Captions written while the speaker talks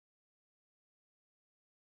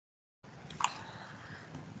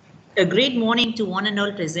A great morning to one and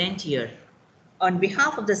all present here. On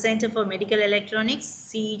behalf of the Center for Medical Electronics,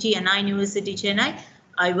 CEG Anna University, Chennai,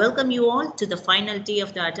 I welcome you all to the final day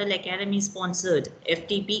of the ATAL Academy sponsored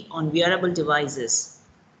FDP on wearable devices.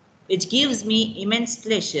 It gives me immense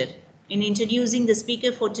pleasure in introducing the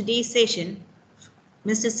speaker for today's session,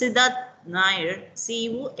 Mr. Siddharth Nair,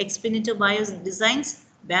 CEO, Expeneto Biodesigns,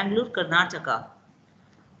 Bangalore, Karnataka.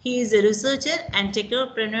 He is a researcher and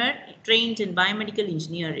technopreneur trained in biomedical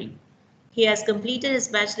engineering. He has completed his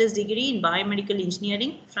bachelor's degree in biomedical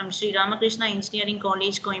engineering from Sri Ramakrishna Engineering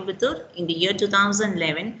College, Coimbatore in the year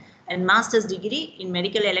 2011 and master's degree in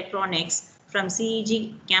medical electronics from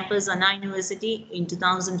CEG campus Anna University in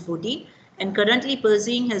 2014 and currently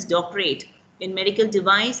pursuing his doctorate in medical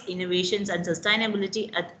device innovations and sustainability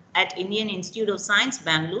at Indian Institute of Science,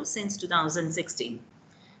 Bangalore since 2016.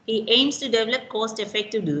 He aims to develop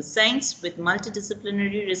cost-effective designs with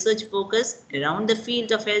multidisciplinary research focus around the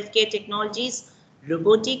field of healthcare technologies,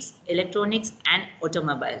 robotics, electronics, and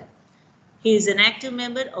automobile. He is an active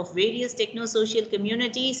member of various techno-social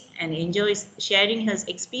communities and enjoys sharing his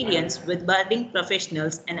experience with budding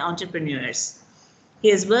professionals and entrepreneurs. He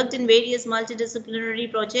has worked in various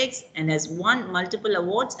multidisciplinary projects and has won multiple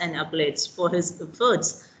awards and accolades for his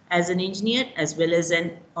efforts as an engineer as well as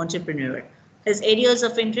an entrepreneur. His areas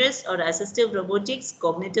of interest are assistive robotics,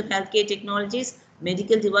 cognitive healthcare technologies,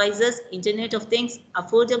 medical devices, Internet of Things,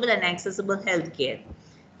 affordable and accessible healthcare.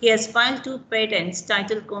 He has filed 2 patents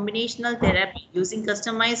titled Combinational Therapy using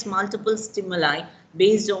customized multiple stimuli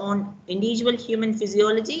based on individual human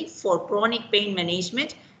physiology for chronic pain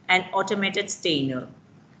management and automated stainer.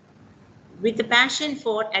 With a passion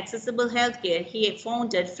for accessible healthcare, he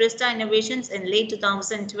founded Frista Innovations in late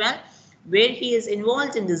 2012, where he is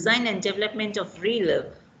involved in design and development of Relive,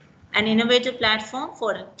 an innovative platform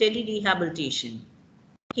for telerehabilitation.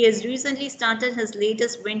 He has recently started his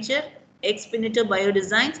latest venture, Expeneto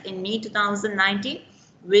Biodesigns, in May 2019,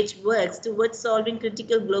 which works towards solving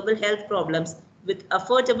critical global health problems with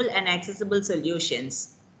affordable and accessible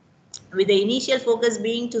solutions, with the initial focus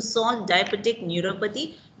being to solve diabetic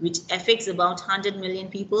neuropathy, which affects about 100 million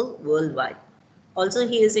people worldwide. Also,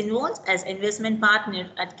 he is involved as investment partner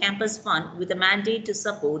at Campus Fund with a mandate to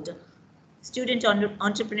support student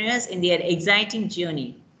entrepreneurs in their exciting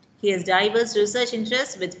journey. He has diverse research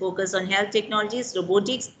interests with focus on health technologies,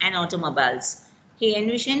 robotics, and automobiles. He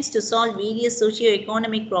envisions to solve various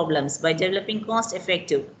socio-economic problems by developing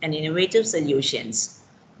cost-effective and innovative solutions.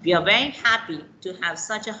 We are very happy to have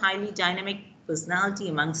such a highly dynamic personality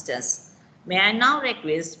amongst us. May I now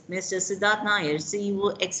request Mr. Siddharth Nair,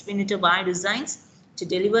 CEO Expeneto Biodesigns, to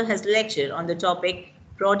deliver his lecture on the topic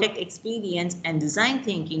Product Experience and Design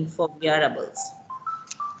Thinking for Wearables.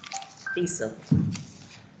 Please, sir.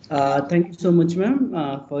 Thank you so much,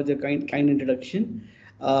 ma'am, for the kind introduction.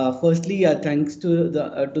 Firstly, thanks to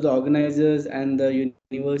the organizers and the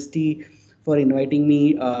university for inviting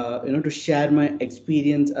me, to share my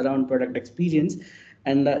experience around product experience,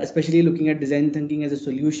 and especially looking at design thinking as a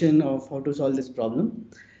solution of how to solve this problem.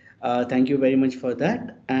 Thank you very much for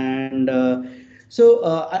that. And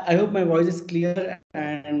I hope my voice is clear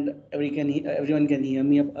and everyone can hear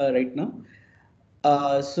me right now.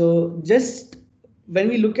 So just when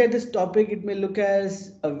we look at this topic, it may look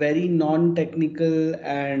as a very non-technical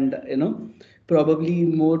and probably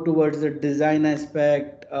more towards the design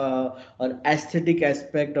aspect or aesthetic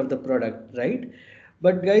aspect of the product, right?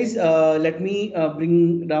 But guys, let me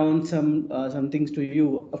bring down some things to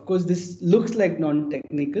you. Of course, this looks like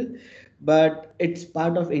non-technical, but it's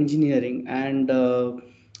part of engineering. And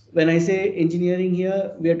when I say engineering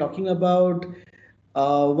here, we are talking about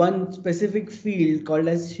one specific field called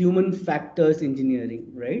as human factors engineering,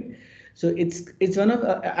 right? So it's one of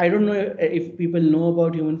I don't know if people know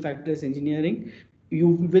about human factors engineering. You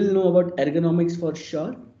will know about ergonomics for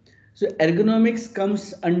sure. So ergonomics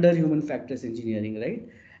comes under human factors engineering, right?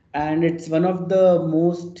 And it's one of the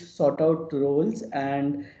most sought out roles.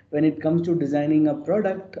 And when it comes to designing a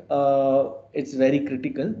product, it's very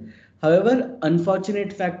critical. However,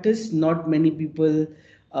 unfortunate fact is not many people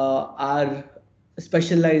are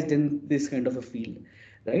specialized in this kind of a field,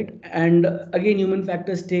 right? And again, human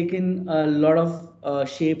factors take in a lot of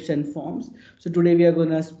shapes and forms. So today we are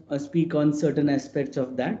going to speak on certain aspects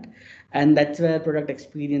of that, and that's where product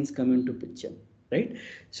experience come into picture, right?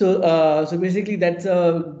 So basically that's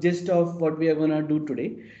a gist of what we are going to do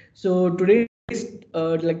today. So today's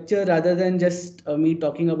lecture, rather than just me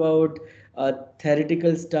talking about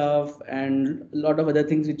theoretical stuff and a lot of other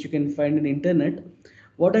things which you can find in internet,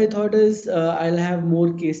 what I thought is I'll have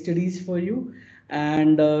more case studies for you,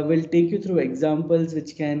 and we'll take you through examples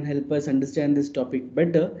which can help us understand this topic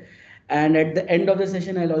better. And at the end of the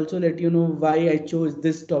session, I'll also let you know why I chose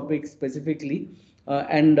this topic specifically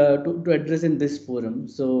and to address in this forum.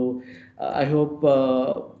 So I hope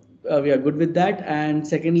we are good with that. And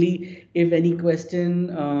secondly, if any question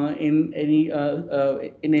in any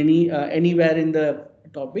anywhere in the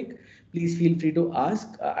topic, please feel free to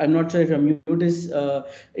ask. I'm not sure if your mute is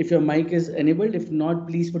if your mic is enabled. If not,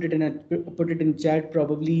 please put it in chat.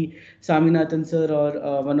 Probably Saminathan sir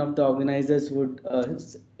or one of the organizers would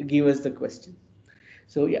give us the question.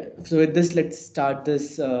 So yeah, so with this, let's start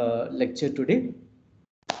this lecture today.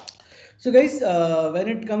 So guys, when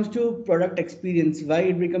it comes to product experience, why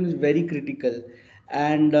it becomes very critical,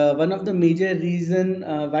 and one of the major reason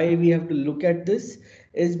why we have to look at this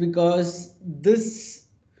is because this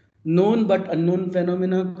known but unknown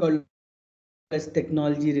phenomena called as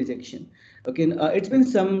technology rejection. Okay, it's been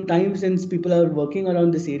some time since people are working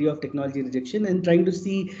around this area of technology rejection and trying to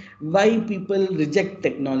see why people reject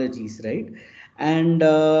technologies, right? And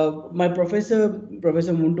my Professor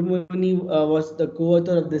Muntumuni, was the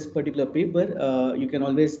co-author of this particular paper. You can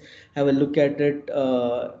always have a look at it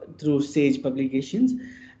through Sage Publications,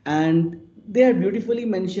 and they are beautifully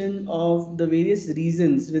mentioned of the various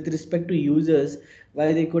reasons with respect to users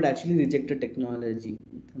why they could actually reject a technology,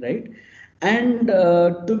 right? And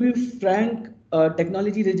to be frank,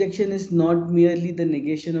 technology rejection is not merely the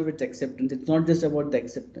negation of its acceptance. It's not just about the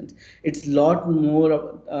acceptance. It's lot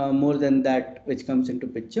more than that which comes into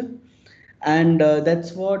picture, and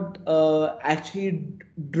that's what actually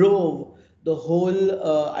drove the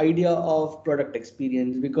whole idea of product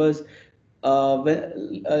experience. Because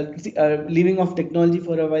leaving off technology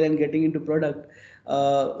for a while and getting into product,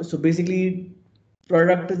 so basically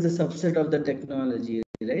product is the subset of the technology,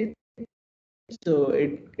 right? So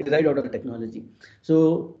it derived out of the technology.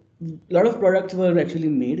 So a lot of products were actually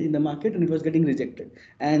made in the market and it was getting rejected.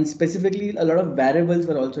 And specifically, a lot of variables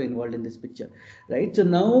were also involved in this picture, right? So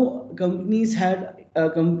now companies had,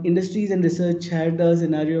 industries and research had a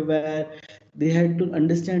scenario where they had to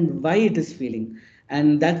understand why it is failing.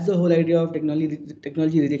 And that's the whole idea of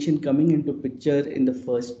technology rejection coming into picture in the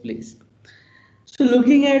first place. So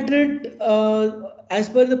looking at it, as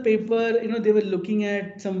per the paper, they were looking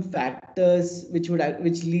at some factors which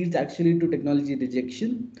leads actually to technology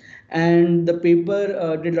rejection, and the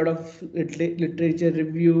paper did a lot of literature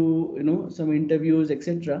review, some interviews,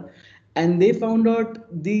 etc., and they found out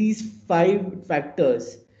these five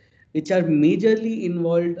factors which are majorly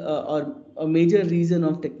involved or a major reason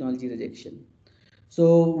of technology rejection.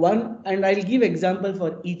 So one, and I'll give example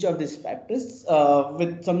for each of these factors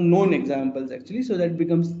with some known examples actually, so that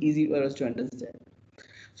becomes easy for us to understand.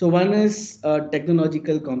 So one is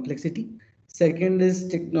technological complexity. Second is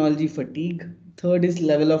technology fatigue. Third is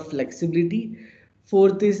level of flexibility.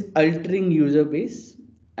 Fourth is altering user base.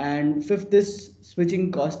 And fifth is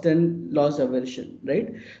switching cost and loss aversion,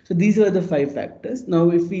 right? So these are the five factors. Now,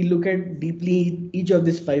 if we look at deeply each of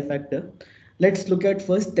these five factors, let's look at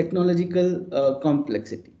first technological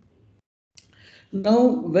complexity. Now,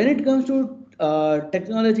 when it comes to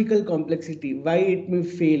technological complexity, why it may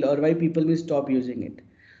fail or why people may stop using it,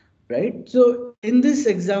 right? So in this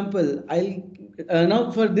example, I'll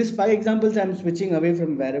now for these five examples, I'm switching away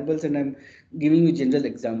from variables and I'm giving you general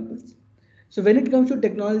examples. So when it comes to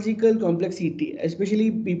technological complexity,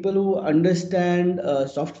 especially people who understand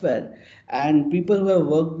software and people who have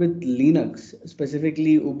worked with Linux,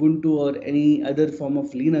 specifically Ubuntu or any other form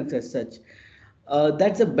of Linux as such,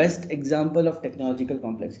 that's the best example of technological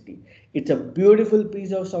complexity. It's a beautiful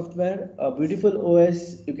piece of software, a beautiful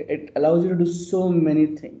OS. It allows you to do so many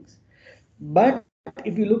things. But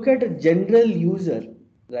if you look at a general user,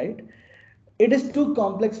 right, it is too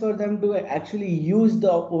complex for them to actually use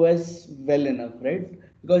the OS well enough, right?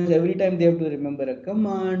 Because every time they have to remember a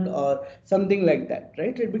command or something like that,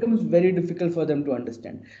 right? It becomes very difficult for them to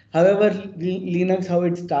understand. However, Linux, how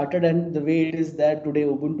it started and the way it is there today,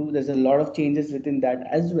 Ubuntu, there's a lot of changes within that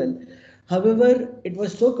as well. However, it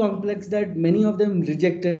was so complex that many of them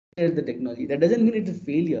rejected the technology. That doesn't mean it's a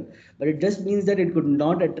failure, but it just means that it could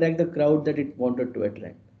not attract the crowd that it wanted to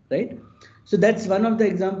attract, right? So that's one of the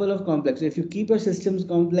example of complex. So if you keep your systems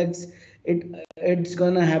complex, it's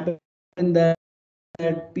gonna happen that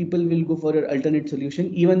people will go for an alternate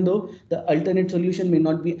solution, even though the alternate solution may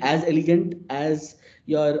not be as elegant as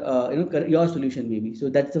your solution may be. So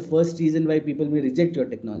that's the first reason why people may reject your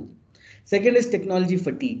technology. Second is technology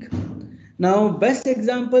fatigue. Now, best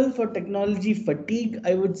example for technology fatigue,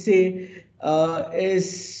 I would say,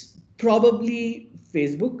 is probably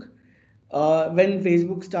Facebook. When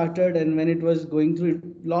Facebook started and when it was going through,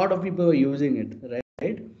 a lot of people were using it,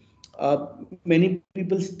 right? Many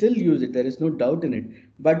people still use it. There is no doubt in it.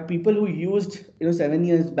 But people who used, 7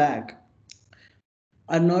 years back,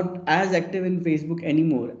 are not as active in Facebook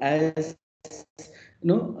anymore as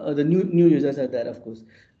the new users are there, of course.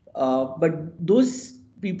 But those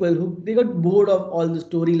people who they got bored of all the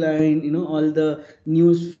storyline, all the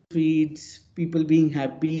news feeds, people being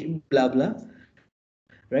happy, blah blah,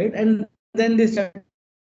 right? And then they started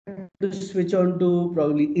to switch on to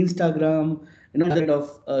probably Instagram, other side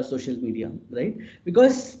of social media, right?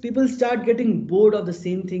 Because people start getting bored of the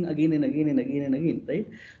same thing again and again and again and again, right?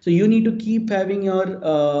 So you need to keep having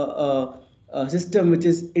your system which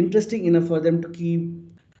is interesting enough for them to keep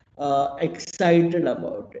excited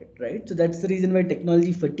about it, right? So that's the reason why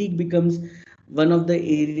technology fatigue becomes one of the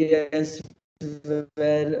areas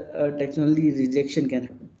where technology rejection can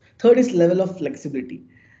happen. Third is level of flexibility.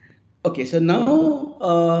 Okay, so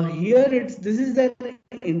now here this is an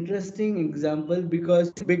interesting example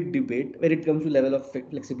because big debate when it comes to level of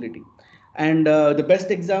flexibility, and the best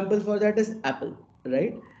example for that is Apple,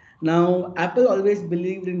 right? Now Apple always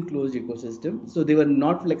believed in closed ecosystem, so they were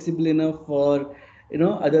not flexible enough for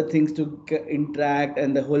other things to interact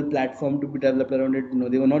and the whole platform to be developed around it.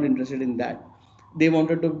 They were not interested in that. They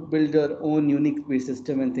wanted to build their own unique based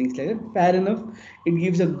system and things like that. Fair enough, it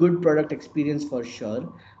gives a good product experience for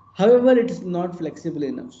sure. However, it is not flexible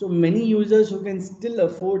enough, so many users who can still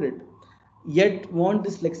afford it yet want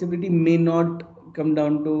this flexibility may not come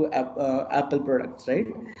down to Apple products, right?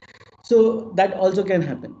 So that also can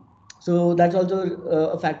happen. So that's also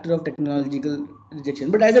a factor of technological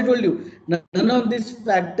rejection. But as I told you, none of this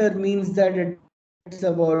factor means that it's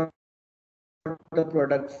about a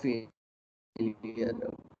product failure.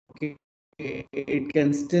 Okay, it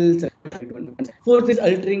can still succeed. Fourth is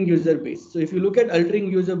altering user base. So if you look at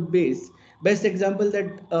altering user base, best example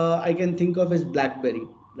that I can think of is BlackBerry,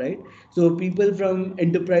 right? So people from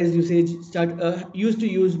enterprise usage used to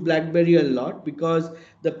use BlackBerry a lot because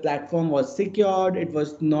the platform was secured, it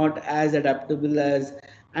was not as adaptable as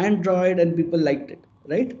Android, and people liked it,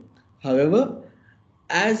 right? However,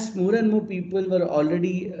 as more and more people were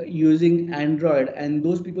already using Android and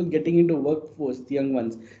those people getting into workforce, the young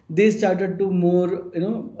ones, they started to more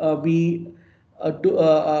be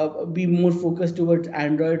more focused towards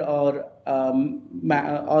Android or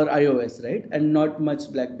iOS, right? And not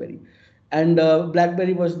much BlackBerry. And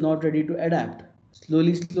BlackBerry was not ready to adapt.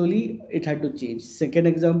 Slowly, it had to change. Second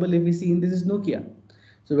example, if we see in this is Nokia.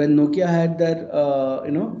 So when Nokia had their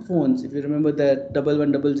phones, if you remember the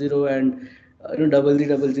 1100 and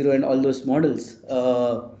 3300 and all those models,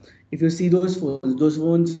 if you see those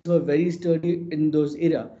phones were very sturdy in those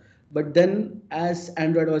era. But then as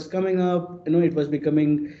Android was coming up, it was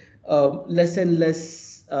becoming less and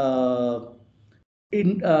less less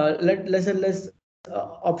and less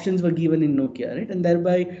options were given in Nokia, right? And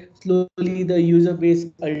thereby slowly the user base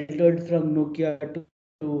altered from Nokia to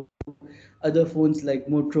other phones like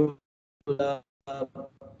Motorola,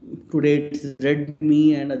 today it's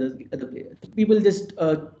Redmi and other players. People just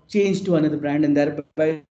change to another brand, and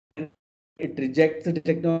thereby it rejects the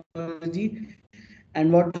technology.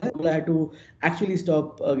 And what happened? Motorola had to actually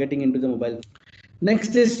stop getting into the mobile phones.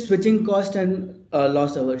 Next is switching cost and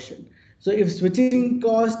loss aversion. So if switching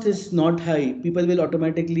cost is not high, people will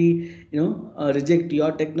automatically, reject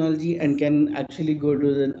your technology and can actually go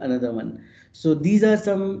to another one. So these are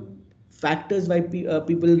some factors why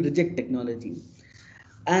people reject technology.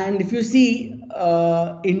 And if you see,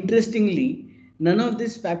 interestingly, none of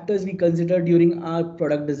these factors we consider during our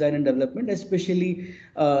product design and development, especially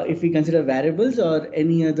if we consider wearables or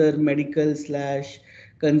any other medical slash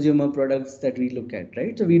consumer products that we look at,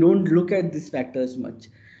 right? So we don't look at these factors much.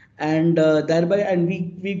 And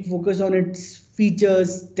we focus on its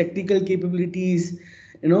features, technical capabilities,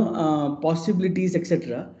 possibilities,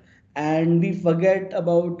 etc. And we forget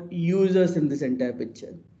about users in this entire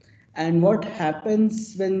picture. And what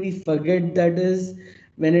happens when we forget that is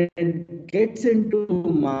when it gets into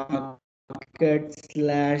market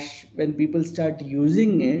slash when people start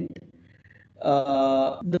using it,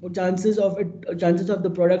 the chances of the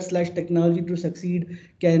product slash technology to succeed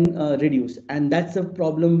can reduce, and that's a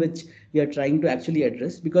problem which we are trying to actually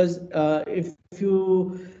address. Because if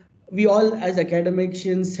you we all as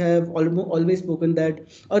academicians have always spoken that,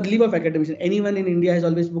 or leave of academician, anyone in India has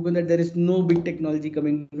always spoken that there is no big technology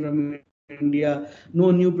coming from India,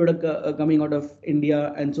 no new product coming out of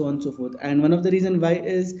India, and so on and so forth. And one of the reason why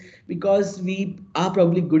is because we are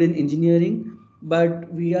probably good in engineering, but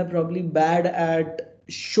we are probably bad at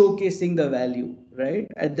showcasing the value, right?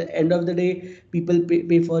 At the end of the day, people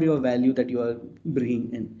pay for your value that you are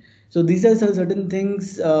bringing in. So these are some certain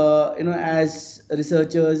things, as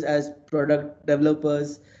researchers, as product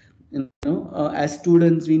developers, as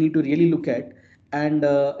students, we need to really look at and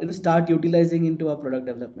start utilizing into our product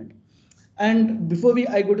development. And before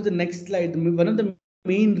I go to the next slide, one of the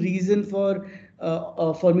main reason for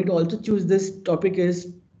me to also choose this topic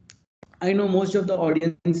is I know most of the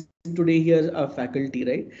audience today here are faculty,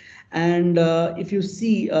 right? And if you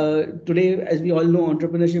see today, as we all know,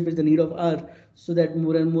 entrepreneurship is the need of hour, so that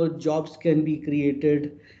more and more jobs can be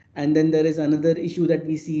created. And then there is another issue that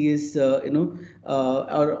we see is or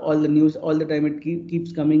all the news all the time it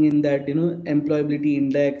keeps coming in that employability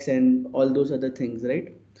index and all those other things,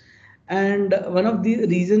 right? And one of the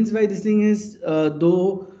reasons why this thing is,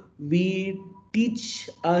 though we teach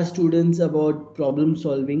our students about problem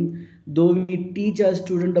solving, though we teach our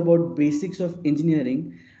student about basics of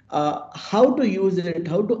engineering, how to use it,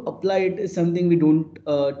 how to apply it is something we don't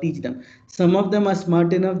teach them. Some of them are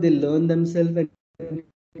smart enough, they learn themselves and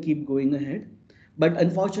keep going ahead. But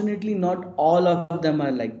unfortunately, not all of them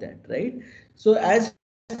are like that, right? So as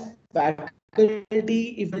faculty,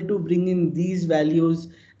 if we are able to bring in these values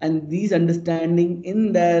and these understanding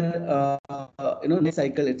in their next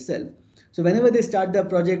cycle itself. So whenever they start their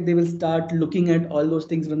project, they will start looking at all those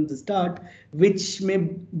things from the start, which may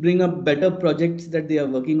bring up better projects that they are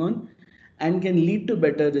working on and can lead to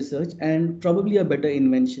better research and probably a better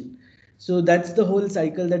invention. So that's the whole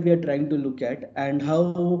cycle that we are trying to look at, and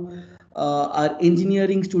how our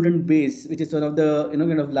engineering student base, which is one of the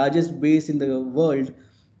kind of largest base in the world,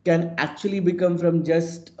 can actually become from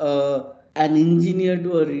just an engineer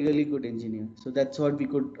to a really good engineer. So that's what we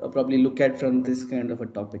could probably look at from this kind of a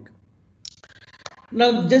topic.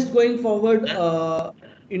 Now, just going forward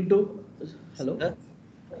into hello, Sir,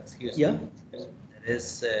 excuse yeah. me. There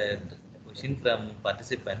is a question from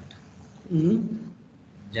participant. Mm-hmm.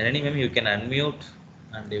 Janani ma'am, you can unmute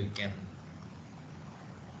and you can.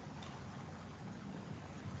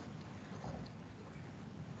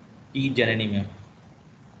 Janani ma'am.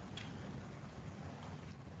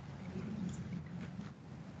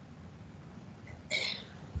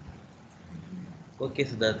 Okay,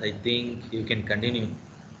 Siddharth, I think you can continue.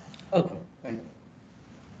 Okay, fine.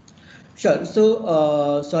 Sure.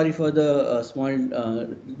 So, sorry for the small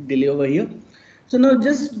delay over here. So now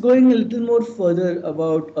just going a little more further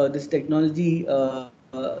about this technology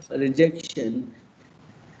rejection.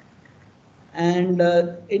 And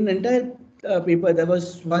in entire paper, there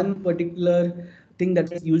was one particular thing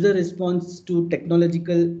that was user response to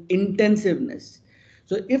technological intensiveness.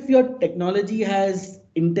 So if your technology has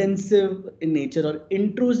intensive in nature or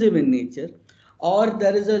intrusive in nature, or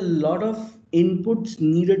there is a lot of inputs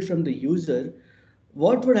needed from the user,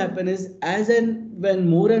 what would happen is, as and when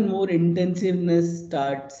more and more intensiveness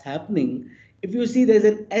starts happening, if you see there's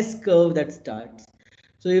an S curve that starts.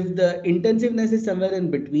 So if the intensiveness is somewhere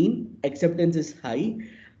in between, acceptance is high.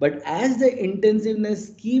 But as the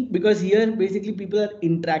intensiveness keep, because here basically people are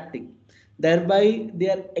interacting, thereby they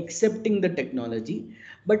are accepting the technology.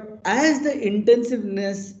 But as the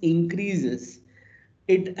intensiveness increases,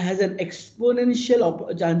 it has an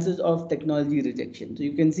exponential chances of technology rejection. So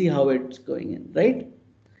you can see how it's going in, right?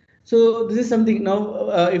 So this is something.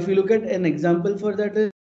 Now, if you look at an example for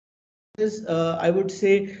that is, I would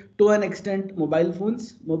say to an extent, mobile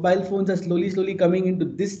phones. Mobile phones are slowly coming into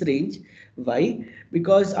this range. Why?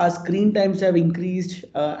 Because our screen times have increased,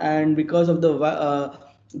 and because of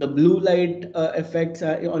the blue light effects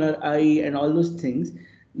on our eye and all those things.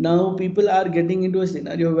 Now people are getting into a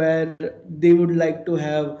scenario where they would like to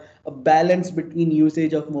have a balance between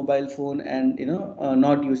usage of mobile phone and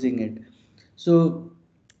not using it. So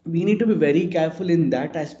we need to be very careful in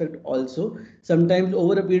that aspect also. Sometimes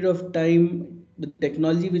over a period of time, the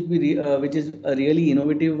technology which is a really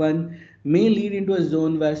innovative one may lead into a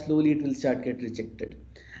zone where slowly it will start get rejected,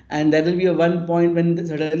 and there will be a one point when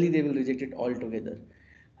suddenly they will reject it altogether.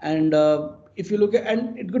 And if you look at,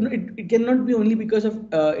 and it cannot be only because of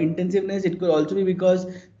intensiveness, it could also be because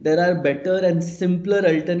there are better and simpler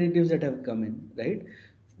alternatives that have come in, right?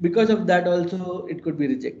 Because of that also it could be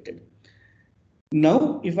rejected.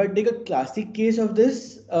 Now, if I take a classic case of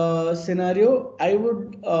this scenario, I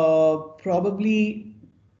would probably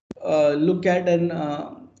look at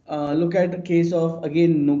the case of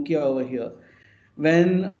again Nokia over here.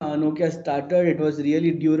 When Nokia started, it was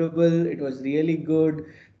really durable, it was really good.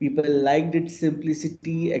 People liked its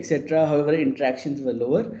simplicity, etc. However, interactions were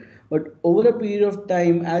lower. But over a period of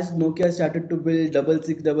time, as Nokia started to build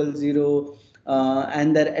 6600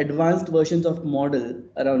 and their advanced versions of model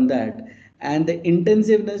around that, and the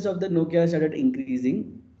intensiveness of the Nokia started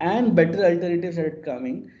increasing, and better alternatives started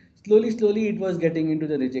coming. Slowly it was getting into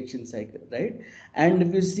the rejection cycle, right? And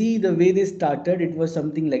if you see the way they started, it was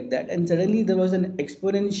something like that, and suddenly there was an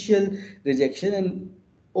exponential rejection, and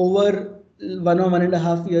over 1 or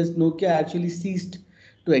 1.5 years, Nokia actually ceased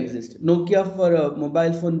to exist. Nokia for a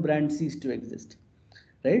mobile phone brand ceased to exist,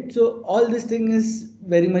 right? So all this thing is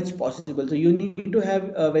very much possible. So you need to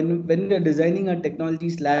have when we are designing a technology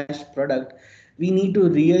slash product, we need to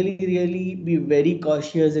really be very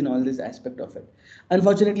cautious in all this aspect of it.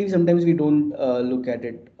 Unfortunately, sometimes we don't look at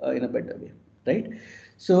it in a better way, right?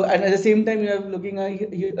 So, and at the same time, you are looking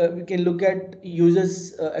at we can look at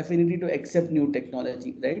users' affinity to accept new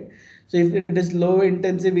technology, right? So if it is low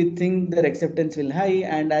intensive, we think their acceptance will high,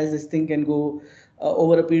 and as this thing can go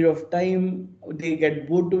over a period of time, they get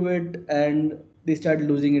bored to it and they start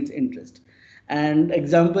losing its interest. And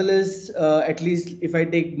example is, at least if I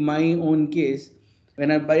take my own case,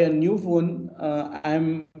 when I buy a new phone,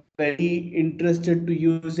 I'm very interested to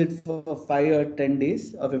use it for 5 or 10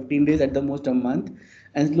 days or 15 days at the most a month,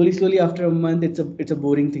 and slowly after a month, it's a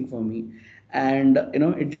boring thing for me, and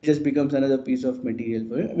it just becomes another piece of material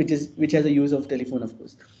for it, which has a use of telephone, of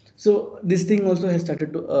course. So this thing also has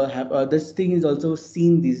started to have this thing is also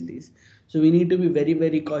seen these days. So we need to be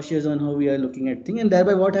very cautious on how we are looking at things, and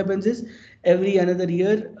thereby what happens is every another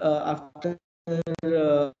year after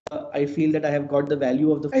I feel that I have got the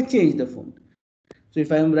value of the phone, I change the phone. So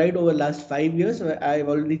if I am right, over last 5 years, I've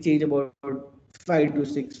already changed about 5 to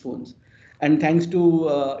 6 phones. And thanks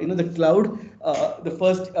to the cloud,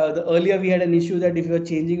 the earlier we had an issue that if you are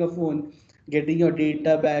changing a phone, getting your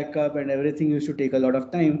data backup and everything used to take a lot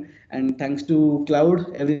of time. And thanks to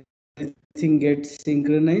cloud, everything gets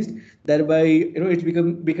synchronized. Thereby, it's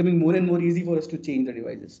becoming more and more easy for us to change the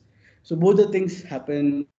devices. So both the things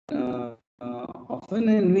happen often,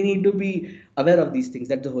 and we need to be aware of these things.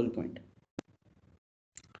 That's the whole point.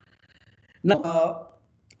 Now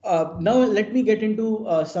let me get into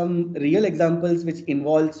some real examples which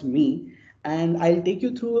involves me, and I'll take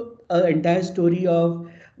you through an entire story of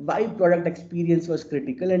why product experience was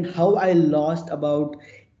critical and how I lost about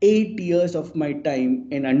 8 years of my time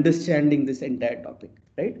in understanding this entire topic.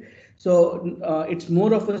 Right. So it's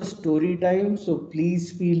more of a story time. So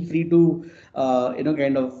please feel free to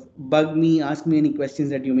kind of bug me, ask me any questions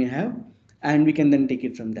that you may have, and we can then take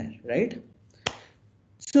it from there. Right.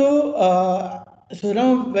 So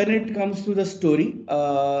now when it comes to the story,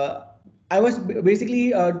 I was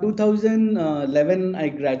basically 2011. I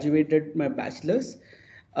graduated my bachelor's.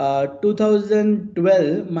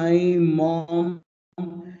 2012, my mom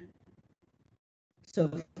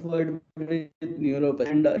suffered with neuropathy,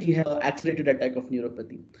 and she had accelerated attack of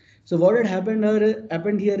neuropathy. So what had happened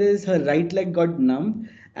here is her right leg got numb,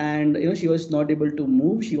 and she was not able to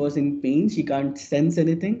move. She was in pain. She can't sense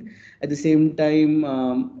anything. At the same time,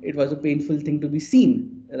 it was a painful thing to be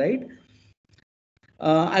seen, right?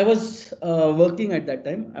 I was working at that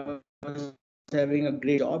time. I was having a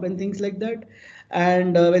great job and things like that.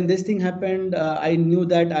 And when this thing happened, I knew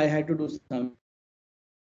that I had to do something.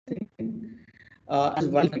 As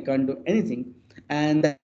one, I can't do anything. And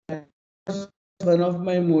that was one of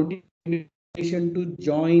my motivation to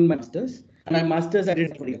join my masters. And my masters I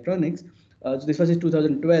did for electronics. So this was in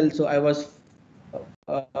 2012. So I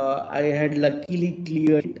had luckily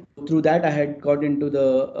cleared it. Through that, I had got into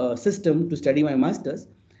the system to study my masters.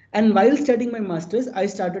 And while studying my masters, I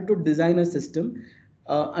started to design a system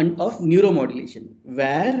of neuromodulation,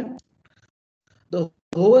 where the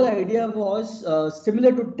whole idea was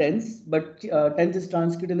similar to TENS, but TENS is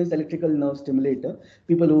transcutaneous electrical nerve stimulator.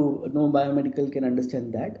 People who know biomedical can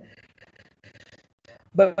understand that.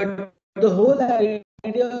 But the whole idea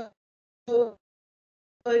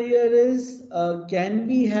here is, can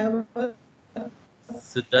we have a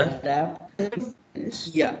Siddharth,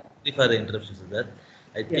 yeah, sorry for the interruption, Siddharth.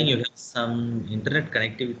 I think yeah. you have some internet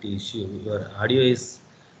connectivity issue. Your audio is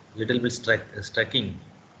little bit stucking.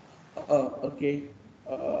 Okay.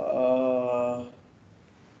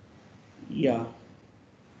 Yeah.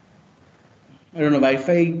 I don't know.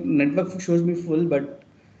 Wi-Fi network shows me full, but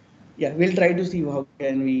yeah, we'll try to see how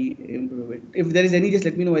can we improve it. If there is any, just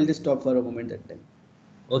let me know. I'll just stop for a moment that time.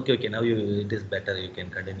 Okay. Now it is better. You can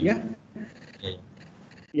continue. Yeah. Yeah.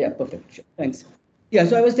 Yeah, perfect. Sure. Thanks. Yeah,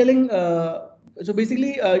 so I was telling, so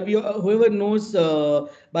basically, whoever knows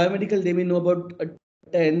biomedical, they may know about a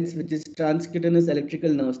TENS, which is transcutaneous electrical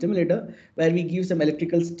nerve stimulator, where we give some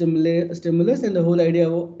electrical stimulus, and the whole idea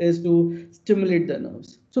is to stimulate the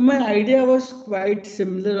nerves. So my idea was quite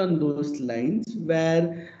similar on those lines,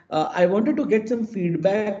 where I wanted to get some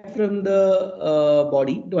feedback from the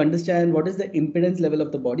body to understand what is the impedance level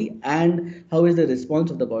of the body and how is the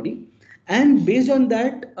response of the body. And based on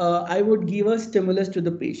that, I would give a stimulus to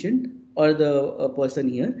the patient or the person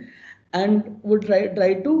here, and would try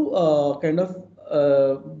to kind of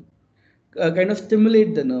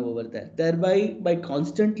stimulate the nerve over there. Thereby, by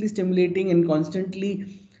constantly stimulating and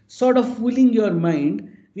constantly sort of fooling your mind,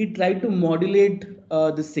 we try to modulate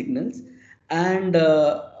the signals, and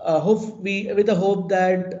with the hope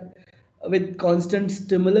that with constant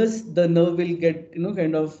stimulus, the nerve will get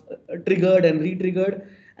kind of triggered and re-triggered,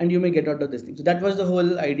 and you may get out of this thing. So that was the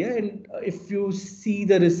whole idea. And if you see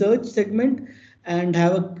the research segment and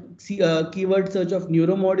have a keyword search of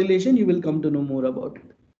neuromodulation, you will come to know more about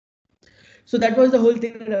it. So that was the whole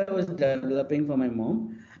thing that I was developing for my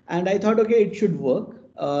mom, and I thought, okay, it should work.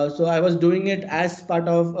 So I was doing it as part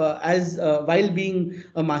of as while being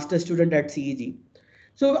a master student at CEG.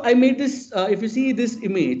 So I made this. If you see this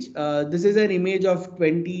image, this is an image of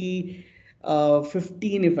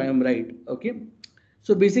 2015, if I am right. Okay.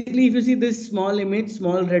 So basically, if you see this small image,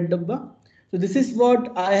 small red dabba, so this is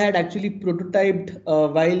what I had actually prototyped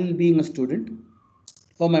while being a student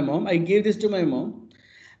for my mom. I gave this to my mom,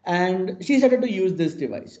 and she started to use this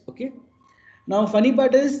device. Okay. Now, funny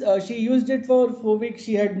part is she used it for 4 weeks.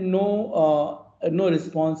 She had no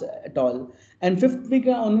response at all, and fifth week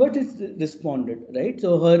onwards, it responded. Right.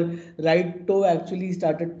 So her right toe actually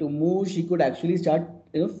started to move. She could actually start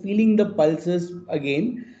feeling the pulses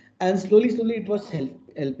again, and slowly it was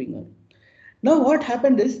helping her. Now, what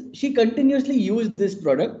happened is she continuously used this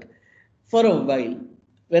product for a while.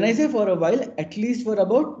 When I say for a while, at least for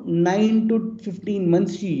about 9 to 15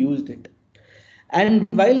 months, she used it. And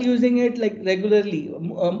while using it like regularly,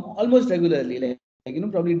 almost regularly,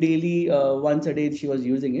 probably daily, once a day, she was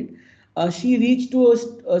using it. She reached to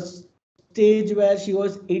a stage where she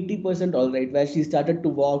was 80% all right, where she started to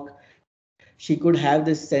walk. She could have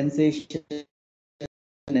this sensation,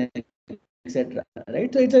 etc.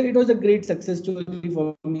 Right. So it was a great success story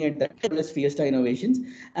for me at that time. As Fiesta Innovations,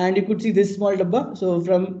 and you could see this small dabba. So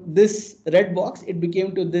from this red box, it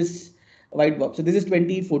became to this white box. So this is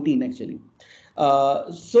 2014 actually.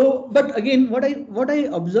 So, but again, what I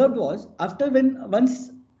observed was after when once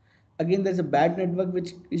again there's a bad network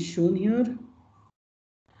which is shown here.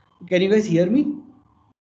 Can you guys hear me?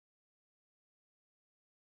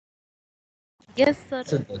 Yes, sir.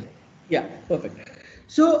 So, Yeah, perfect.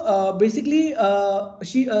 So basically,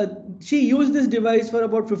 she used this device for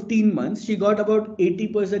about 15 months. She got about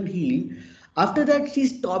 80% healed. After that, she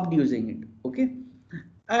stopped using it. Okay,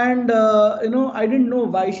 and I didn't know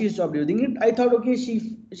why she stopped using it. I thought, okay,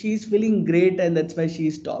 she's feeling great, and that's why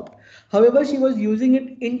she stopped. However, she was using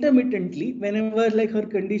it intermittently whenever like her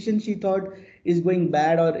condition she thought is going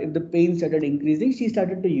bad, or if the pain started increasing, she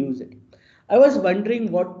started to use it. I was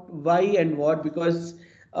wondering why and what, because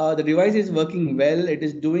the device is working well, it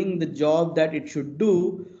is doing the job that it should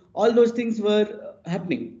do. All those things were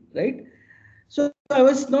happening, right? So I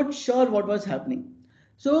was not sure what was happening.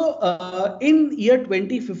 So in year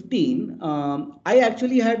 2015, I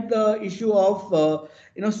actually had the issue of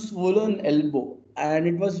swollen elbow, and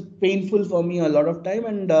it was painful for me a lot of time,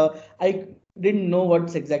 and I didn't know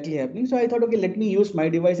what's exactly happening. So I thought, okay, let me use my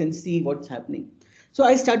device and see what's happening. So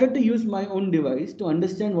I started to use my own device to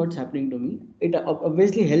understand what's happening to me. It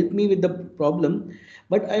obviously helped me with the problem,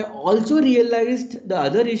 but I also realized the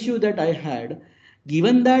other issue that I had.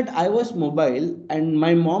 Given that I was mobile and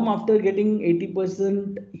my mom, after getting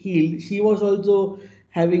 80% healed, she was also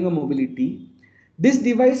having a mobility. This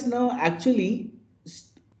device now actually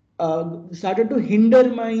started to hinder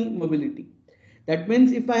my mobility. That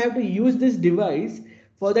means if I have to use this device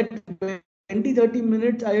for that 20-30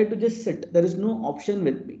 minutes, I have to just sit. There is no option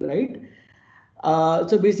with me, right?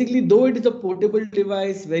 So basically, though it is a portable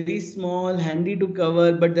device, very small, handy to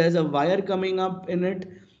cover, but there's a wire coming up in it,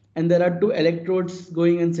 and there are two electrodes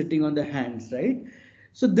going and sitting on the hands, right?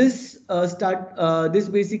 So this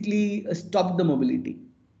basically stopped the mobility,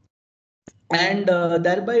 and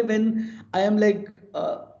thereby when I am like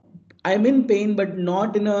I'm in pain, but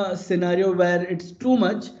not in a scenario where it's too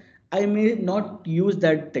much, I may not use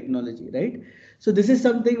that technology, right? So this is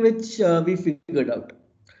something which we figured out,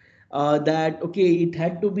 that okay, it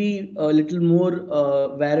had to be a little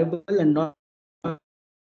more wearable and not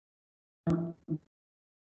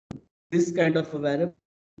this kind of a wearable,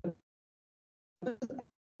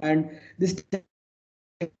 and this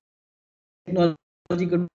technology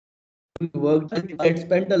could be worked. I had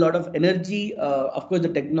spent a lot of energy. Of course, the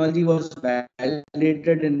technology was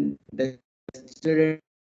validated and tested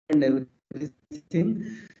and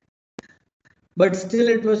everything, but still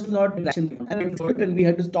it was not action, and we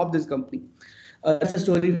had to stop this company. That's the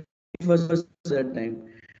story for us at that time.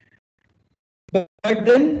 But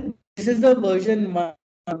then this is the version one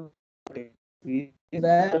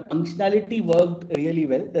where functionality worked really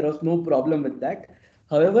well. There was no problem with that.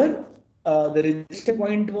 However, the rejection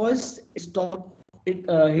point was it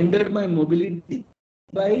hindered my mobility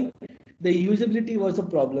by the usability was a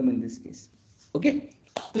problem in this case. Okay,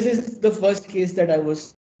 this is the first case that I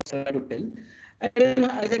was to tell. And then,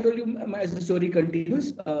 as I told you, as the story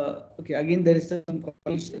continues, okay, again, there is some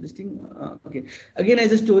this thing. Okay, again, as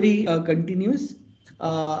the story continues,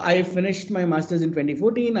 I finished my master's in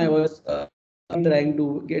 2014. I was trying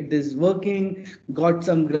to get this working, got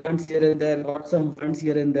some grants here and there, got some funds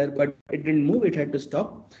here and there, but it didn't move. It had to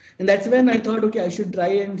stop. And that's when I thought, okay, I should try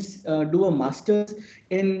and do a master's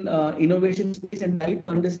in innovation space and try to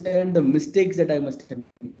understand the mistakes that I must have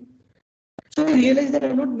made. So I realized that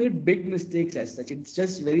I've not made big mistakes as such. It's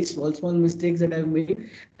just very small mistakes that I've made,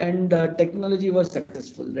 and technology was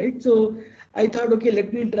successful, right? So I thought, okay,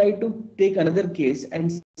 let me try to take another case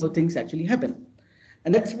and see how things actually happen.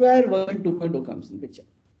 And that's where version 2.0 comes in picture.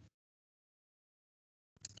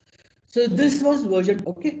 So this was version,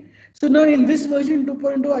 okay. So now in this version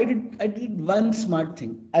 2.0, I did one smart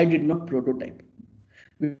thing. I did not prototype,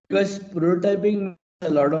 because prototyping a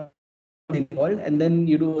lot of involved, and then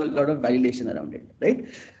you do a lot of validation around it, right?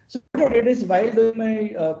 So what I did is, while doing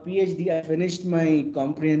my PhD, I finished my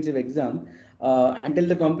comprehensive exam. Until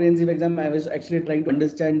the comprehensive exam, I was actually trying to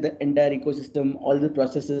understand the entire ecosystem, all the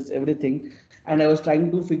processes, everything, and I was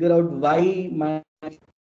trying to figure out why my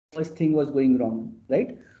first thing was going wrong,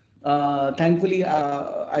 right? Thankfully,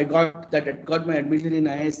 I got my admission in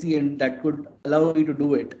ISC, and that could allow me to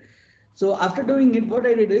do it. So after doing it, what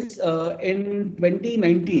I did is, in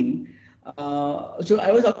 2019, I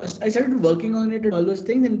started working on it and all those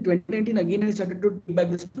things. In 2019, again, I started to take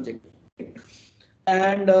back this project,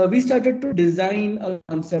 and we started to design a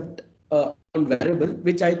concept on wearable,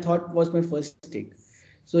 which I thought was my first mistake.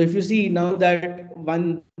 So if you see now, that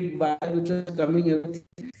one big wire which was coming,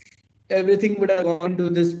 everything would have gone to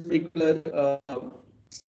this particular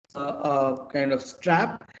kind of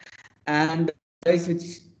strap, and device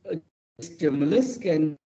which stimulus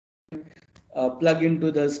can plug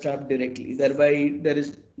into the strap directly. Thereby, there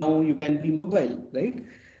is now you can be mobile, right?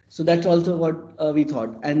 So that's also what we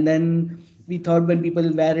thought. And then we thought, when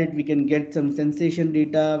people wear it, we can get some sensation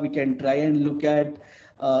data. We can try and look at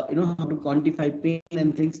how to quantify pain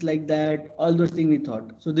and things like that. All those things we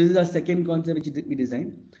thought. So this is our second concept which we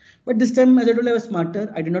designed. But this time, as I told you, I was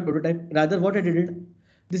smarter. I did not prototype. Rather, what I did,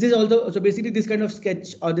 this is also, so basically this kind of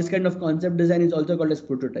sketch or this kind of concept design is also called as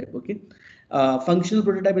prototype. Okay, functional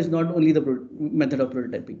prototype is not only the method of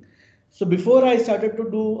prototyping. So before I started to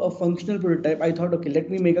do a functional prototype, I thought, okay, let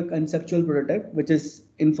me make a conceptual prototype, which is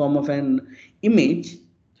in form of an image.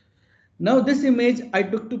 Now this image I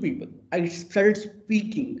took to people. I started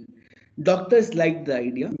speaking. Doctors liked the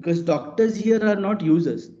idea, because doctors here are not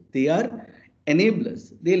users. They are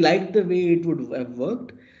enablers. They liked the way it would have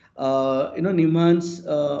worked. Nimans,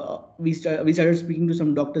 we started speaking to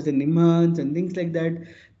some doctors in Nimans and things like that.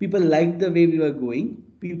 People liked the way we were going.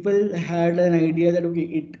 People had an idea that, okay,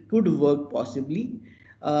 it could work possibly,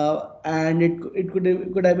 and it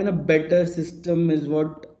could have been a better system, is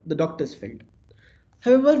what the doctors felt.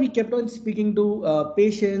 However, we kept on speaking to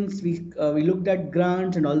patients. We looked at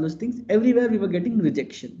grants and all those things. Everywhere we were getting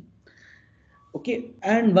rejection. Okay,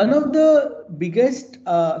 and one of the biggest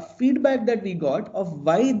feedback that we got of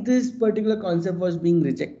why this particular concept was being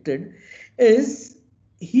rejected is,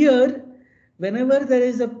 here, whenever there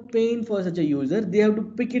is a pain for such a user, they have to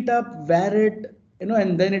pick it up, wear it,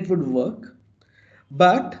 and then it would work.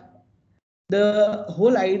 But the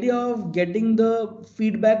whole idea of getting the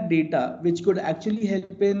feedback data, which could actually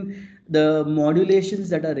help in the modulations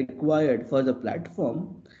that are required for the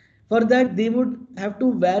platform, for that they would have to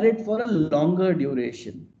wear it for a longer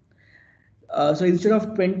duration. So instead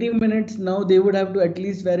of 20 minutes, now they would have to at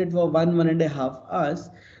least wear it for 1.5 hours,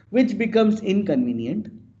 which becomes inconvenient.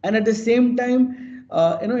 And at the same time,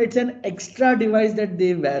 it's an extra device that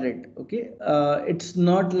they wear it. Okay, it's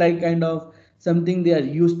not like kind of something they are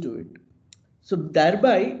used to it. So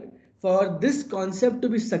thereby, for this concept to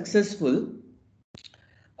be successful,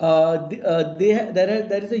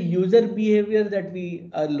 there is a user behavior that we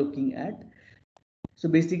are looking at. So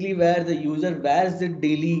basically, where the user wears it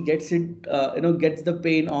daily, gets it, gets the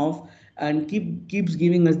pain off, and keeps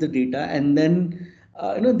giving us the data, and then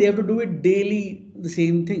they have to do it daily, the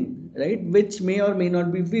same thing, right? Which may or may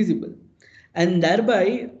not be feasible, and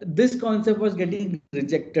thereby this concept was getting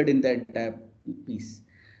rejected in the entire piece.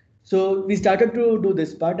 So we started to do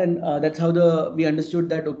this part, and that's how we understood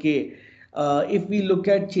that, okay, if we look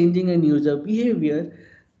at changing a user behavior,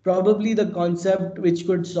 probably the concept which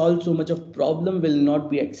could solve so much of problem will not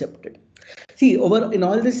be accepted. See, over in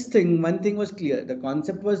all this thing, one thing was clear: the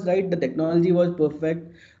concept was right, the technology was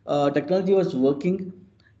perfect, technology was working,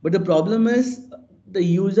 but the problem is the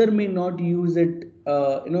user may not use it,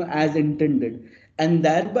 as intended, and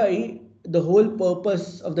thereby the whole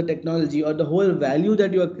purpose of the technology or the whole value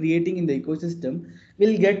that you are creating in the ecosystem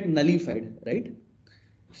will get nullified, right?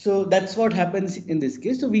 So that's what happens in this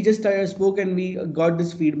case. So we just spoke and we got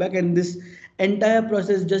this feedback, and this entire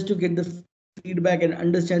process just to get the feedback and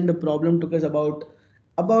understand the problem took us about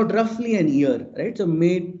roughly an year, right? So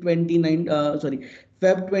Feb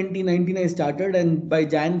 2019 I started, and by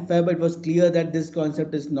Feb it was clear that this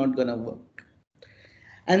concept is not gonna work.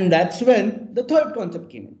 And that's when the third concept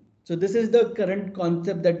came in. So this is the current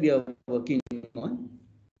concept that we are working on.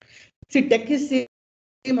 See, tech is same.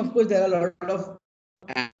 Of course, there are a lot of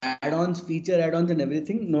add-ons, feature add-ons and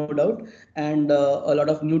everything, no doubt, and a lot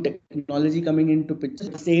of new technology coming into picture.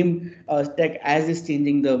 So it's not the same tech as is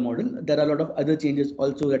changing the model. There are a lot of other changes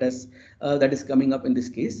also that is coming up in this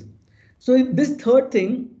case. So this third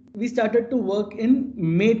thing we started to work in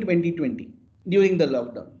May 2020 during the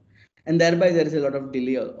lockdown, and thereby there is a lot of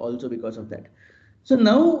delay also because of that. So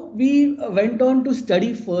now we went on to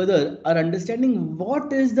study further our understanding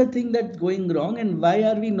what is the thing that's going wrong and why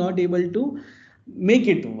are we not able to make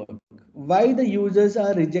it work? Why the users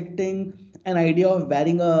are rejecting an idea of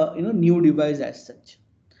wearing a new device as such?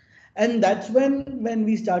 And that's when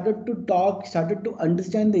we started to talk, started to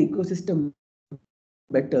understand the ecosystem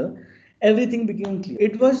better, everything became clear.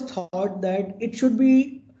 It was thought that it should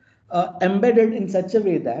be embedded in such a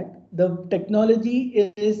way that the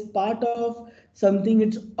technology is part of something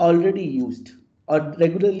it's already used or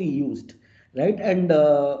regularly used, right? And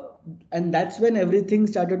that's when everything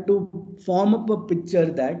started to form up a picture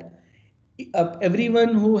that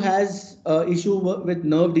everyone who has issue with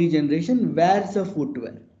nerve degeneration wears a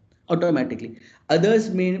footwear automatically.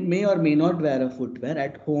 Others may or may not wear a footwear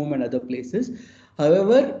at home and other places.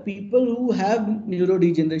 However, people who have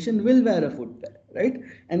neurodegeneration will wear a footwear, right?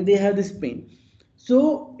 And they have this pain.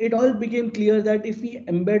 So it all became clear that if we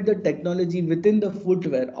embed the technology within the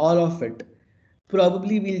footwear, all of it,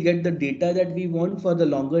 probably we'll get the data that we want for the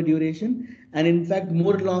longer duration, and in fact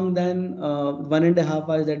more long than 1.5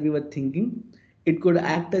 hours that we were thinking. It could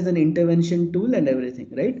act as an intervention tool and everything,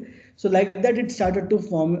 right? So like that it started to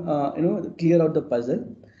form clear out the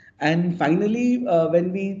puzzle. And finally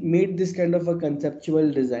when we made this kind of a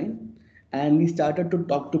conceptual design and we started to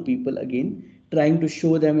talk to people again, trying to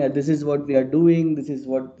show them, yeah, this is what we are doing, this is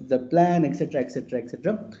what the plan, etc, etc,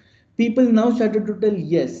 etc, people now started to tell,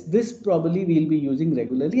 yes, this probably we'll be using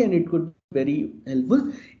regularly and it could be very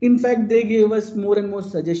helpful. In fact, they gave us more and more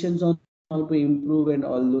suggestions on how to improve and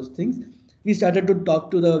all those things. We started to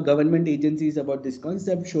talk to the government agencies about this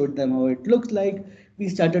concept, showed them how it looks like. We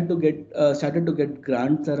started to get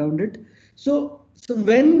grants around it. So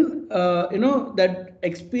when that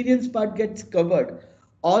experience part gets covered,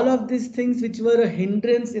 all of these things which were a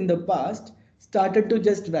hindrance in the past started to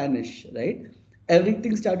just vanish, right?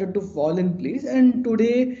 Everything started to fall in place, and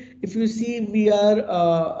today if you see, we have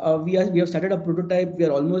started a prototype. We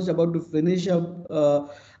are almost about to finish up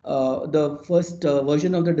the first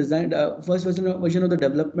version of the design, first version of the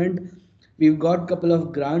development. We've got a couple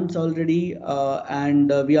of grants already,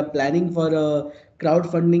 and we are planning for a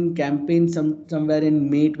crowdfunding campaign somewhere in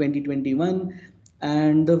May 2021,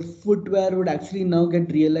 and the footwear would actually now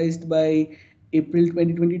get realized by April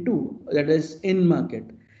 2022. That is in market.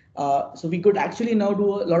 So we could actually now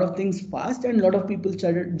do a lot of things fast, and a lot of people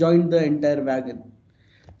started joined the entire wagon.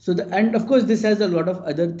 So and of course this has a lot of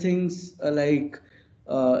other things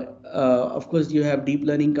of course you have deep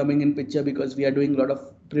learning coming in picture because we are doing a lot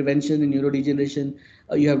of prevention in neurodegeneration.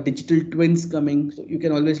 You have digital twins coming, so you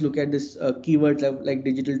can always look at this keyword like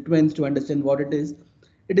digital twins to understand what it is.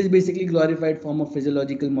 It is basically glorified form of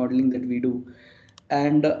physiological modeling that we do,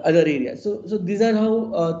 and other areas. So these are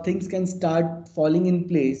how things can start falling in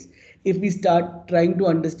place if we start trying to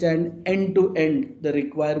understand end to end the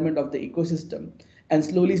requirement of the ecosystem, and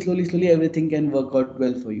slowly everything can work out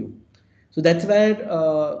well for you. So that's where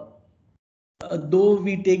though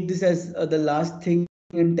we take this as the last thing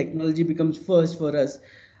and technology becomes first for us,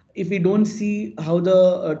 if we don't see how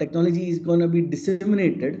the technology is going to be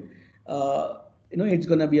disseminated, it's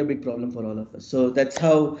going to be a big problem for all of us. So that's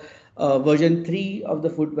how version 3 of the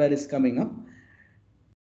footwear is coming up.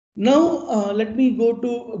 Now let me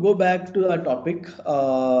go back to our topic.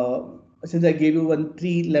 Since I gave you one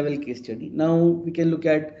 3-level case study, now we can look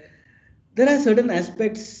at, there are certain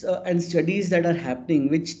aspects and studies that are happening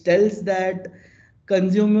which tells that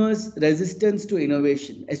consumers resistance to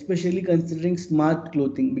innovation, especially considering smart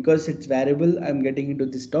clothing, because it's wearable. I'm getting into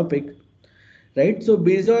this topic, right? So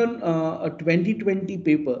based on a 2020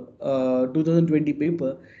 paper,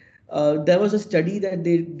 there was a study that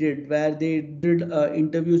they did where they did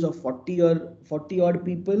interviews of 40 odd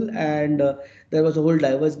people, and there was a whole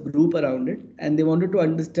diverse group around it, and they wanted to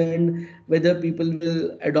understand whether people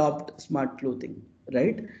will adopt smart clothing,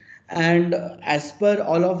 right? And as per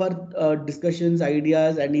all of our discussions,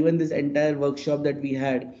 ideas, and even this entire workshop that we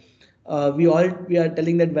had, we are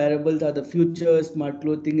telling that wearables are the future. Smart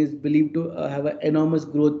clothing is believed to have an enormous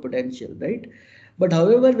growth potential, right? But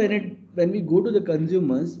however, when we go to the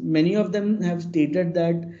consumers, many of them have stated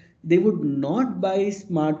that they would not buy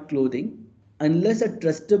smart clothing unless a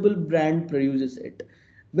trustable brand produces it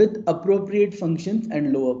with appropriate functions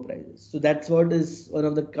and lower prices. So that's what is one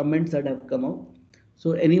of the comments that have come out.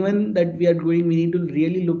 So anyone that we are going, we need to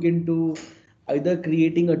really look into either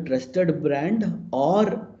creating a trusted brand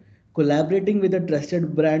or collaborating with a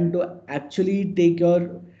trusted brand to actually take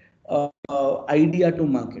your idea to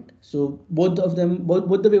market. So both of them,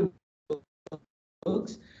 both the way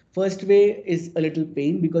works. First way is a little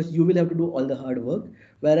pain because you will have to do all the hard work.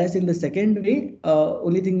 Whereas in the second way,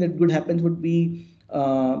 only thing that good happens would be,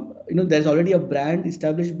 there's already a brand,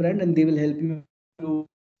 established brand, and they will help you to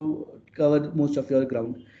cover most of your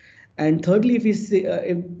ground. And thirdly,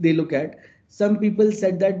 if they look at, some people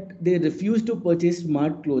said that they refuse to purchase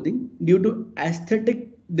smart clothing due to aesthetic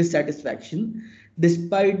dissatisfaction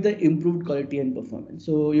despite the improved quality and performance.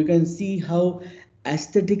 So you can see how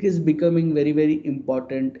aesthetic is becoming very, very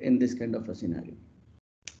important in this kind of a scenario.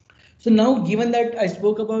 So now, given that I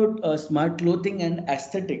spoke about smart clothing and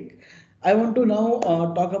aesthetic, I want to now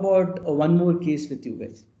talk about one more case with you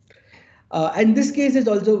guys. And this case is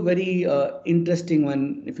also very interesting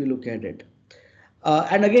one if you look at it.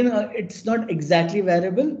 And again, it's not exactly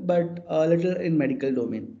wearable, but a little in medical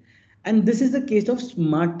domain. And this is the case of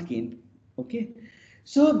smart cane. Okay.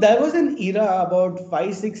 So there was an era about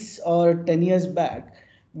 5, 6, or 10 years back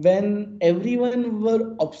when everyone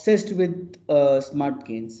were obsessed with smart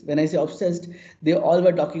canes. When I say obsessed, they all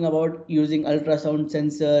were talking about using ultrasound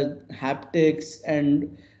sensor, haptics,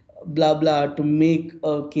 and blah blah to make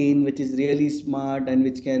a cane which is really smart and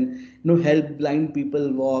which can help blind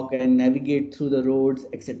people walk and navigate through the roads,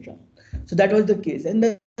 etc. So that was the case, and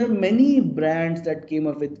there are many brands that came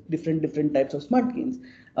up with different types of smart canes,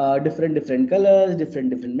 different colors,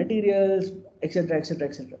 different materials, etc, etc,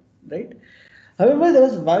 etc, right? However, there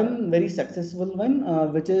was one very successful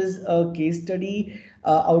one, which is a case study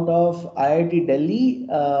out of IIT Delhi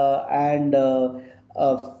and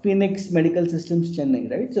Phoenix Medical Systems Chennai,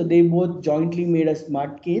 right? So they both jointly made a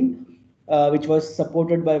smart cane, which was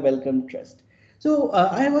supported by Wellcome Trust. So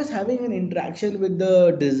I was having an interaction with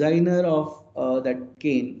the designer of that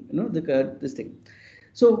cane, this thing.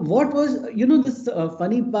 So what was, this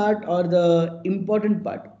funny part or the important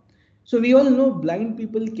part? So we all know blind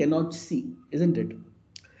people cannot see, isn't it?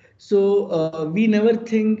 So we never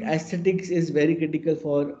think aesthetics is very critical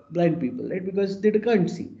for blind people, right? Because they can't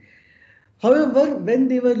see. However, when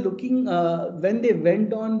they went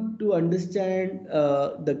on to understand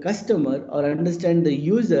the customer or understand the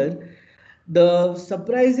user, the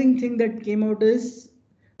surprising thing that came out is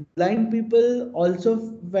blind people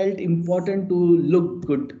also felt important to look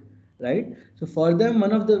good, right? So for them,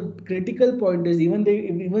 one of the critical point is even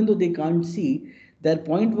though they can't see, their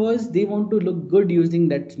point was they want to look good using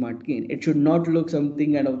that smart cane. It should not look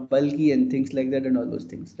something kind of bulky and things like that and all those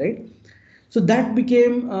things, right? So that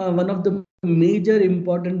became one of the major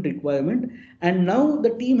important requirement, and now the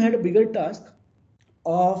team had a bigger task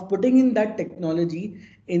of putting in that technology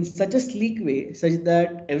in such a sleek way such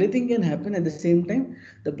that everything can happen at the same time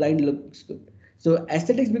the blind looks good. So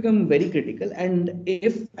aesthetics become very critical, and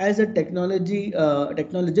if as a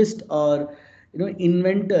technologist or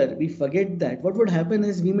inventor we forget that, what would happen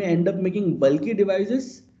is we may end up making bulky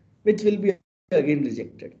devices which will be again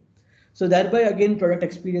rejected. So thereby again product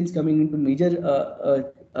experience coming into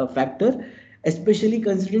major factor, especially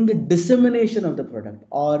considering the dissemination of the product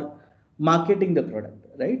or marketing the product,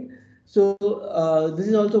 right? So this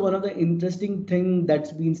is also one of the interesting thing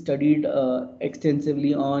that's been studied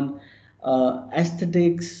extensively on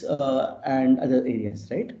aesthetics and other areas,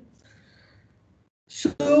 right?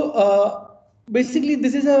 So basically,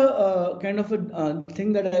 this is a kind of a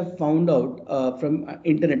thing that I found out from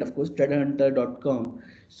internet, of course, treadhunter.com.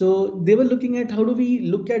 So they were looking at how do we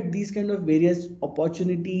look at these kind of various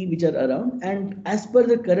opportunity which are around, and as per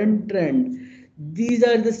the current trend, these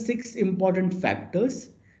are the 6 important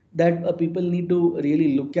factors that people need to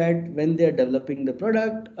really look at when they are developing the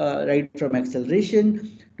product, right from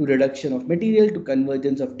acceleration to reduction of material to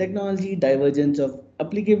convergence of technology, divergence of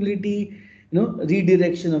applicability,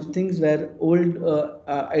 redirection of things where old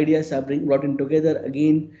ideas are brought in together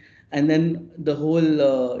again, and then the whole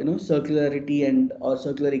circularity and or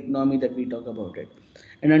circular economy that we talk about it.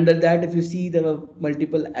 And under that, if you see, there are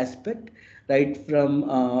multiple aspect, right from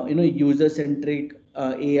user centric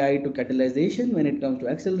AI to catalyzation, when it comes to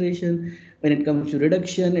acceleration, when it comes to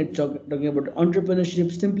reduction, it's talking about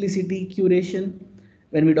entrepreneurship, simplicity, curation.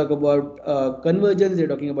 When we talk about convergence, they're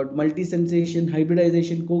talking about multi-sensation,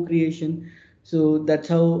 hybridization, co-creation. So that's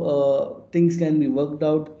how things can be worked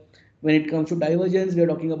out. When it comes to divergence, we are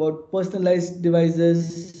talking about personalized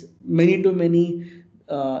devices, many to many,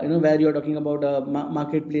 where you're talking about a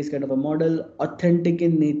marketplace kind of a model, authentic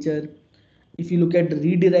in nature. If you look at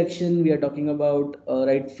redirection, we are talking about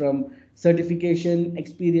right from certification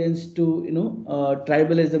experience to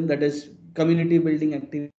tribalism, that is community building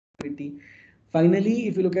activity. Finally,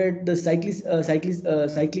 if you look at the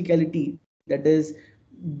cyclicality, that is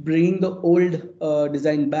bringing the old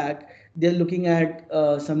design back, they're looking at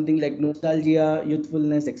something like nostalgia,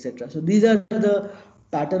 youthfulness, etc. So these are the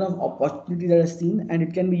pattern of opportunity that are seen, and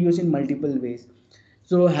it can be used in multiple ways.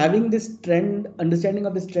 So having this trend, understanding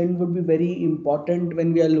of this trend would be very important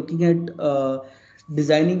when we are looking at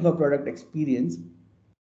designing for product experience.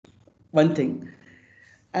 One thing.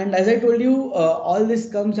 And as I told you, all this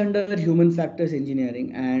comes under human factors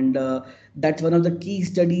engineering, and that's one of the key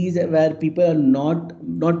studies where people are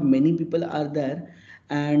not many people are there,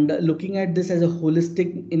 and looking at this as a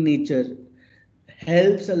holistic in nature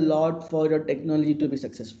helps a lot for your technology to be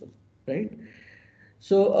successful, right?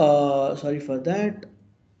 So sorry for that.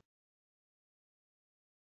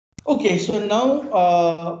 Okay, so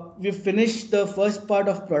now we've finished the first part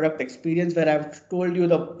of product experience where I've told you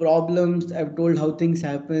the problems, I've told how things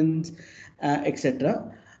happens,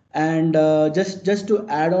 etc. And just to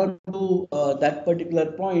add on to that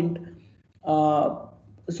particular point, uh,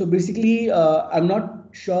 so basically, I'm not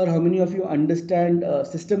sure how many of you understand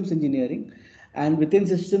systems engineering, and within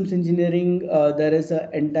systems engineering, there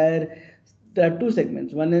are two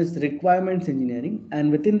segments. One is requirements engineering,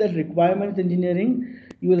 and within that requirements engineering,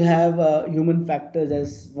 you will have human factors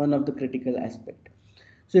as one of the critical aspect.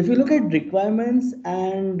 So if you look at requirements,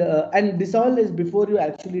 and this all is before you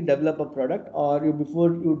actually develop a product, or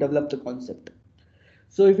before you develop the concept.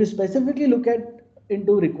 So if you specifically look at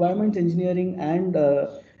into requirements engineering and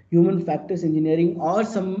human factors engineering, or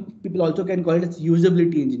some people also can call it as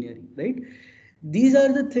usability engineering, right? These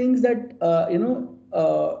are the things that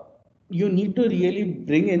you need to really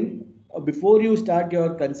bring in before you start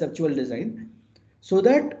your conceptual design, so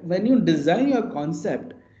that when you design your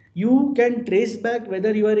concept, you can trace back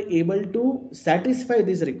whether you are able to satisfy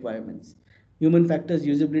these requirements. Human factors,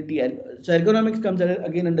 usability, so ergonomics comes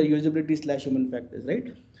again under usability slash human factors,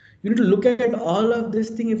 right? You need to look at all of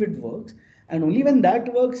this thing if it works, and only when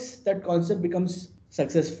that works, that concept becomes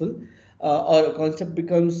successful, or a concept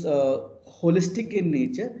becomes holistic in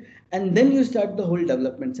nature, and then you start the whole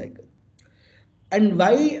development cycle. And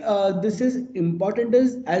why this is important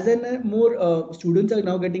is, as more students are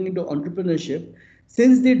now getting into entrepreneurship,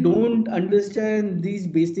 since they don't understand these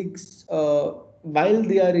basics while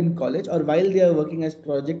they are in college, or while they are working as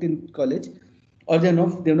project in college, or they've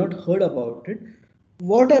not heard about it.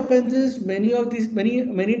 What happens is, many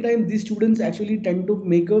times these students actually tend to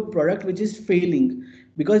make a product which is failing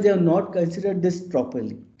because they have not considered this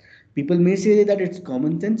properly. People may say that it's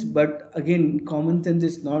common sense, but again, common sense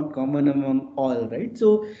is not common among all, right?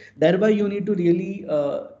 So thereby you need to really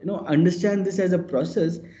understand this as a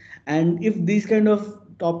process. And if these kind of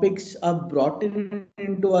topics are brought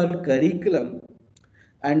into our curriculum,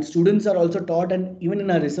 and students are also taught, and even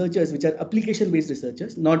in our researchers, which are application based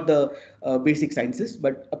researchers, not the basic sciences,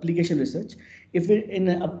 but application research. If in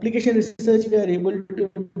application research we are able to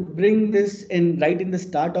bring this in right in the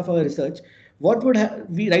start of our research, what would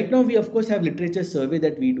we right now, we of course have literature survey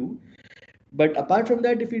that we do, but apart from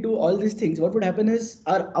that, if we do all these things, what would happen is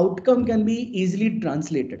our outcome can be easily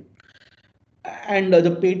translated, and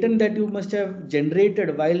the patent that you must have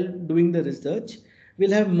generated while doing the research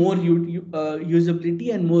will have more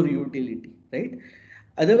usability and more utility, right?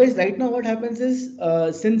 Otherwise, right now what happens is,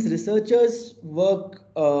 since researchers work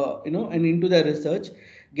and into their research,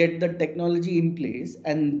 get the technology in place,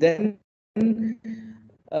 and then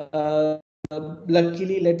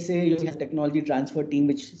luckily, let's say you have technology transfer team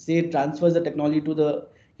which say transfers the technology to the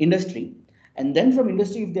industry, and then from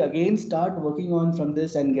industry, if they again start working on from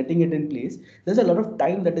this and getting it in place, there's a lot of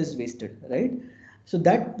time that is wasted, right? So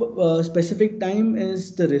that specific time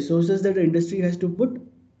is the resources that the industry has to put,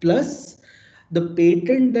 plus the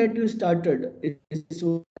patent that you started is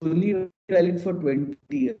only valid for 20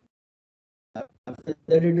 years. After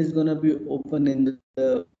that, it is going to be open in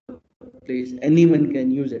the place, anyone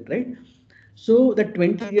can use it, right? So the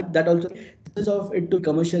 20 years, that also of it to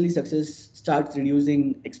commercially success starts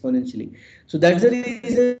reducing exponentially. So that's the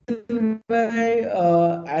reason why,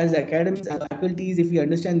 as as academics, as faculties, if we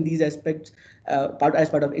understand these aspects as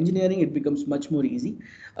part of engineering, it becomes much more easy.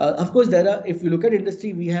 Of course, there are, if you look at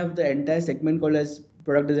industry, we have the entire segment called as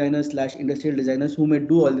product designers / industrial designers who may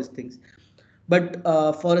do all these things. But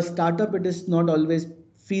for a startup, it is not always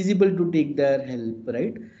feasible to take their help,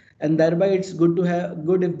 right? And thereby, it's good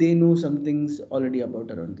if they know some things already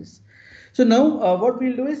about around this. So now, what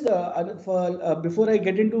we'll do is, before I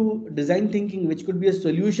get into design thinking, which could be a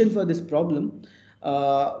solution for this problem,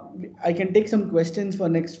 I can take some questions for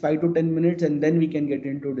next 5 to 10 minutes, and then we can get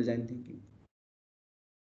into design thinking.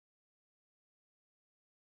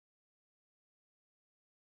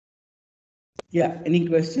 Yeah, any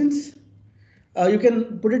questions? You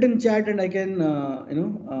can put it in chat, and I can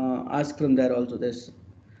ask from there also.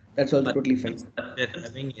 That's also But totally fine. if you're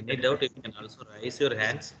having any doubt, you can also raise your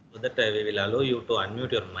hands so that we will allow you to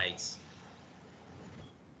unmute your mics.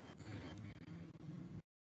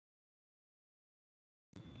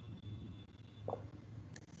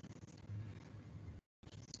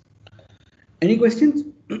 Any questions?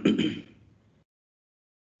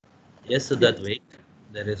 Yes, so Yeah. that way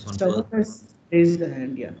there is one Someone person. has raised the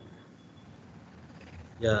hand. Yeah.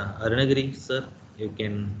 Yeah, Arunagiri, sir, you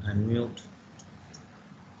can unmute.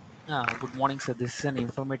 Good morning, sir. This is an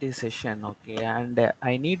informative session, okay, and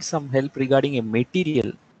I need some help regarding a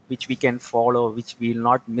material which we can follow, which we will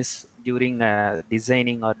not miss during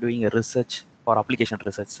designing or doing a research for application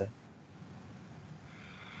research, sir.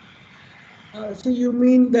 So you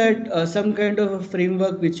mean that some kind of a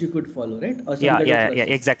framework which you could follow, right? Or some kind of process?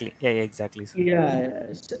 Exactly. Yeah, exactly, sir.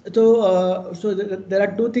 Yeah. So there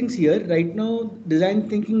are two things here. Right now, design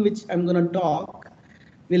thinking, which I'm gonna talk,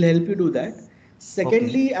 will help you do that. Okay.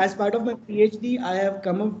 Secondly, as part of my PhD, I have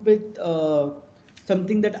come up with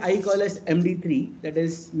something that I call as MD3, that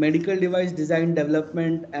is Medical Device Design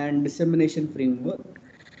Development and Dissemination Framework,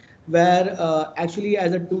 where actually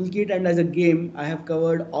as a toolkit and as a game, I have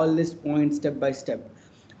covered all these points step by step.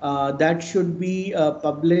 That should be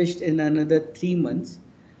published in another 3 months.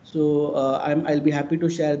 So I'll be happy to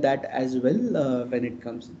share that as well when it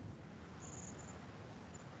comes in.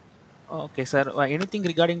 Okay, sir. Anything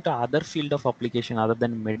regarding to other field of application other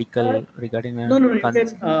than Uh, medical regarding no. You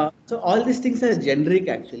can. So all these things are generic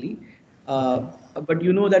actually, Okay. but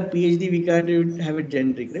you know that PhD we can't even have it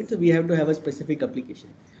generic, right? So we have to have a specific application.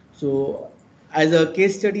 So as a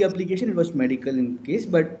case study application, it was medical in case,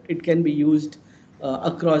 but it can be used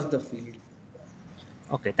across the field.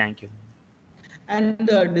 Okay, thank you. And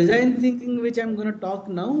design thinking, which I'm going to talk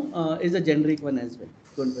now, is a generic one as well.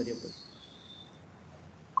 Don't worry about it.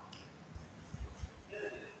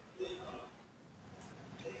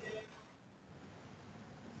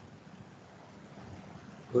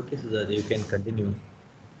 Okay, so that you can continue.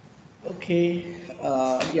 Okay.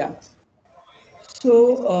 Yeah.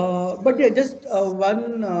 So, but yeah, just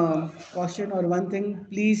one caution or one thing,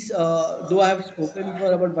 please. Though I have spoken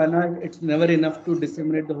for about 1 hour, it's never enough to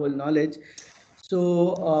disseminate the whole knowledge.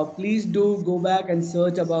 So, please do go back and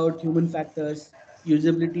search about human factors,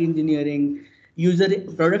 usability engineering, user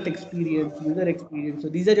product experience, user experience. So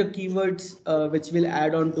these are your keywords which will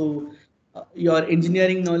add on to your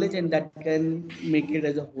engineering knowledge, and that can make it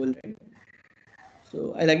as a whole, right?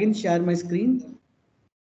 So I'll again share my screen.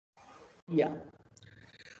 Yeah.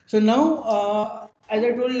 So now, as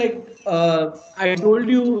I told, I told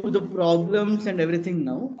you the problems and everything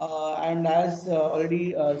now, and as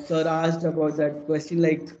already Sir asked about that question,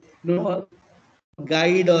 a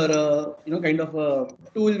guide or kind of a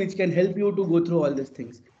tool which can help you to go through all these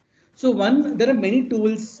things. So there are many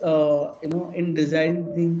tools, in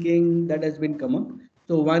design thinking that has been come up.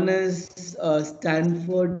 So one is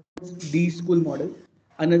Stanford's D School model.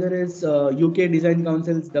 Another is UK Design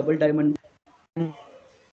Council's Double Diamond.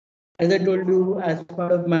 As I told you, as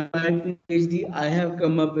part of my PhD, I have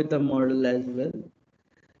come up with a model as well.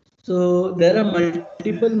 So there are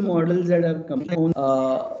multiple models that have come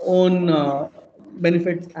own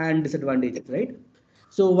benefits and disadvantages, right?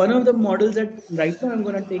 So one of the models that right now I'm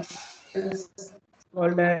going to take is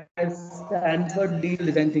called as Stanford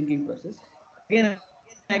design thinking process. Again,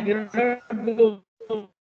 I cannot go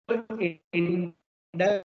in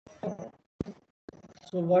depth.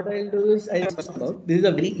 So what I'll do is I'll talk about this is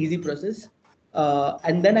a very easy process,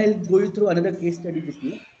 and then I'll go you through another case study with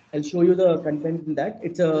you. I'll show you the content in that.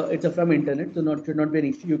 It's a from internet, so not should not be an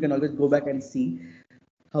issue. You can always go back and see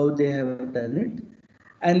how they have done it,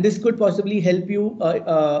 and this could possibly help you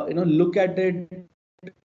look at it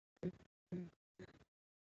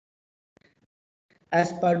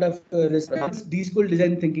as part of D school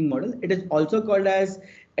design thinking model. It is also called as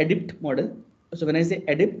ADIPT model. So when I say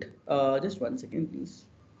ADIPT, just 1 second, please.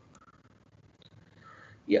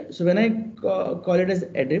 Yeah, so when I call it as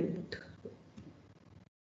adapt,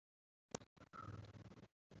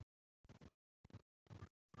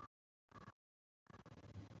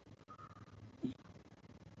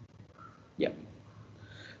 yeah.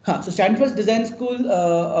 So Stanford's design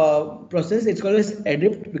school process, it's called as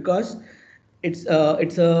adapt because it's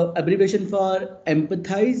a abbreviation for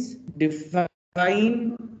empathize,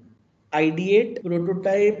 define, ideate,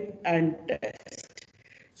 prototype, and test.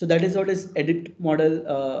 So that is what is adapt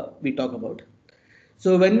model we talk about.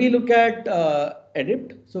 So when we look at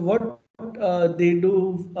Adapt, so what they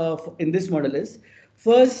do in this model is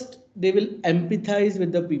first they will empathize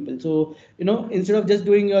with the people. So instead of just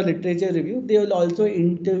doing your literature review, they will also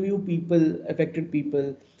interview people, affected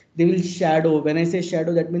people. They will shadow. When I say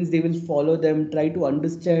shadow, that means they will follow them, try to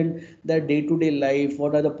understand their day-to-day life,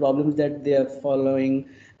 what are the problems that they are following,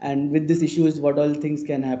 and with these issues, what all things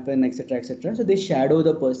can happen, etc., etc. So they shadow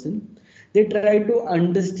the person, they try to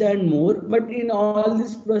understand more, but in all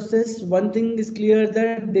this process one thing is clear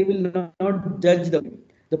that they will not judge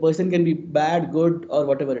the person can be bad, good, or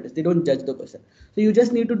whatever it is. They don't judge the person. So you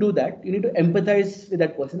just need to do that. You need to empathize with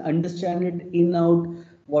that person, understand it in out,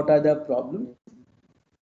 what are the problems,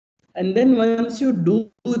 and then once you do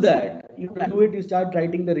that, you start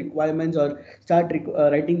writing the requirements or start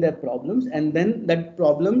writing the problems, and then that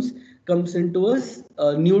problems comes into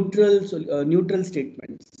a neutral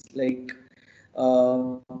statements like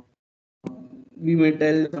we may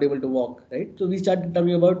tell not able to walk, right? So we start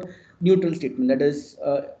talking about neutral statement, that is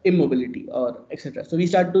immobility or etc. So we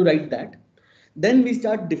start to write that, then we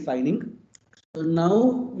start defining. So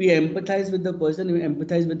now we empathize with the person, we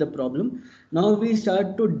empathize with the problem. Now we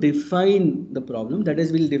start to define the problem. That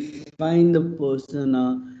is, we'll define the person.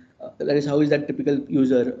 That is, how is that typical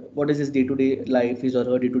user? What is his day-to-day life, his or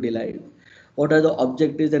her day-to-day life? What are the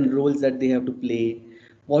objectives and roles that they have to play?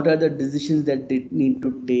 What are the decisions that they need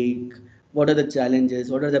to take? What are the challenges?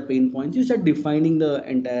 What are the pain points? You start defining the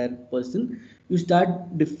entire person. You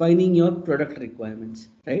start defining your product requirements,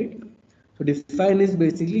 right? So define is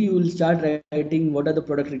basically you will start writing what are the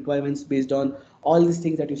product requirements based on all these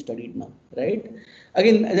things that you studied now, right?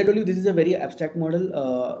 Again, as I told you, this is a very abstract model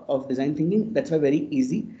of design thinking. That's why very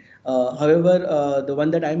easy. However, the one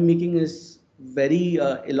that I'm making is very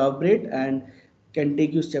elaborate and can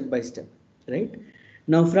take you step by step, right?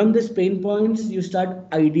 Now from this pain points, you start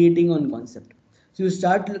ideating on concept. So you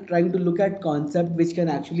start trying to look at concept which can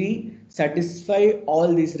actually satisfy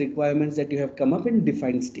all these requirements that you have come up in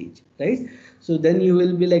defined stage, right? So then you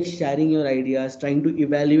will be like sharing your ideas, trying to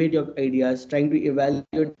evaluate your ideas, trying to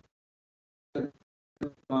evaluate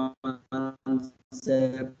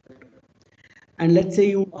concept. And let's say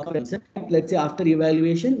you concept, let's say after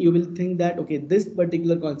evaluation, you will think that, okay, this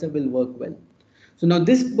particular concept will work well. So now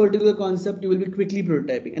this particular concept you will be quickly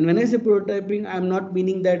prototyping. And when I say prototyping, I'm not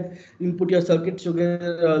meaning that you put your circuits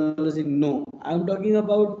together. No, I'm talking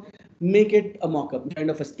about make it a mock-up,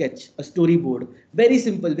 kind of a sketch, a storyboard, very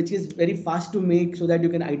simple, which is very fast to make so that you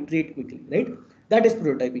can iterate quickly, right? That is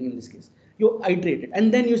prototyping in this case. You iterate it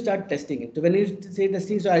and then you start testing it. So when you say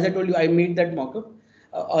testing, so as I told you, I made that mock-up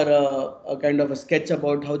or a kind of a sketch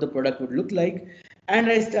about how the product would look like. And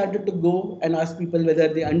I started to go and ask people whether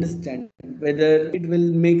they understand, whether it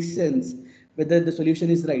will make sense, whether the solution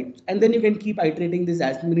is right. And then you can keep iterating this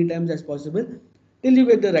as many times as possible till you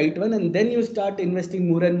get the right one. And then you start investing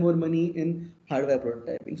more and more money in hardware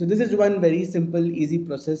prototyping. So this is one very simple, easy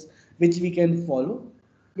process which we can follow,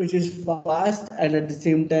 which is fast and at the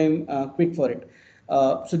same time quick for it.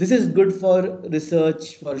 So this is good for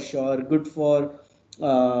research for sure, good for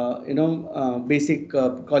basic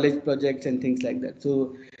college projects and things like that.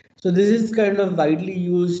 So this is kind of widely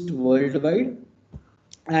used worldwide.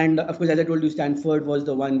 And of course, as I told you, Stanford was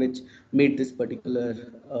the one which made this particular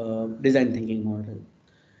design thinking model.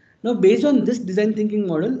 Now, based on this design thinking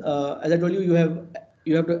model, as I told you, you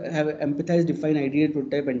have to have empathize, define, ideate,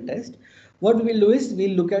 prototype, and test. What we'll do is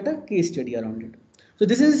we'll look at a case study around it. So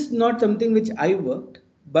this is not something which I worked,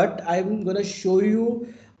 but I'm going to show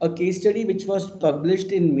you a case study which was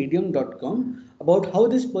published in medium.com about how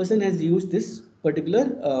this person has used this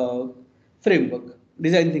particular framework,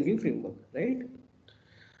 design thinking framework, right?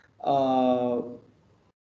 Uh,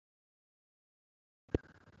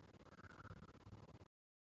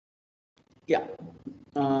 yeah.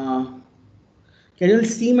 Uh, can you all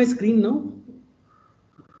see my screen now?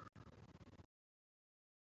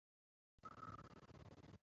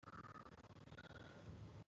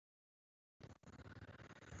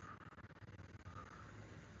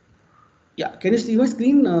 Yeah, can you see my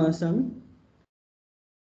screen, Sam?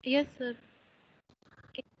 Yes, sir.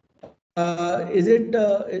 Is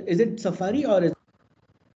it Safari or is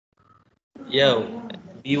Yeah,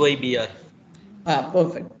 BYBR.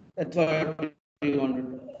 Perfect. That's what you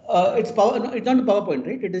wanted. It's power. No, it's not the PowerPoint,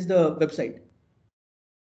 right? It is the website.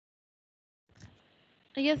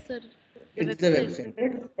 Yes, sir. The It's the website. website,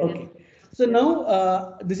 right? Yes. Okay. So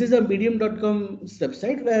now this is a medium.com's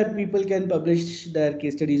website where people can publish their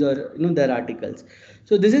case studies or their articles.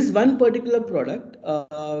 So this is one particular product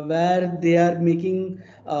where they are making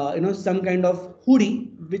some kind of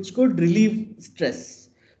hoodie which could relieve stress.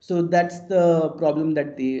 So that's the problem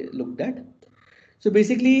that they looked at. So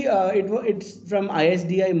basically, it's from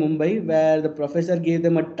ISDI Mumbai, where the professor gave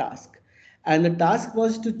them a task, and the task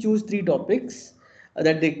was to choose three topics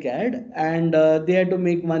that they cared, and they had to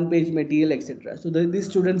make one-page material, etc. So these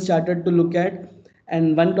students started to look at,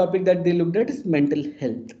 and one topic that they looked at is mental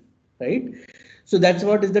health, right? So that's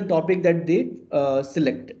what is the topic that they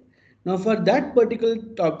selected. Now, for that particular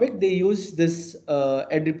topic, they use this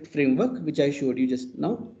edit framework, which I showed you just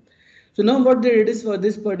now. So now what they did is for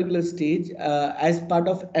this particular stage, as part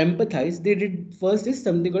of empathize, they did first is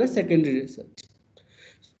something called a secondary research.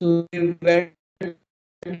 So they went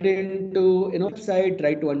into website,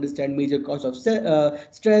 tried to understand major cause of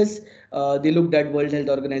stress. They looked at World Health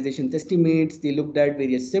Organization's estimates. They looked at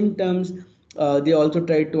various symptoms. They also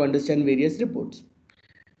tried to understand various reports.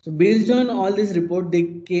 So based on all this report, they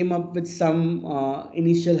came up with some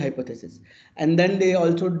initial hypothesis, and then they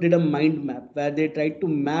also did a mind map where they tried to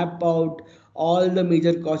map out all the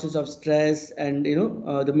major causes of stress and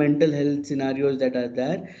the mental health scenarios that are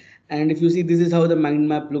there. And if you see, this is how the mind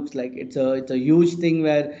map looks like. It's a huge thing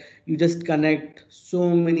where you just connect so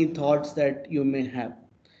many thoughts that you may have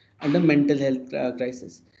and the mental health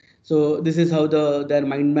crisis. So this is how their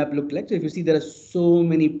mind map looked like. So if you see, there are so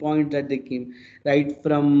many points that they came right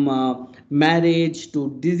from marriage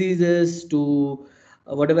to diseases to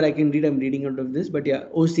whatever I can read. I'm reading out of this, but yeah,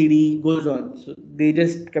 OCD goes on. So they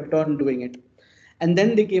just kept on doing it, and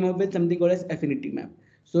then they came up with something called as affinity map.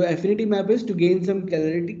 So affinity map is to gain some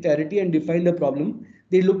clarity and define the problem.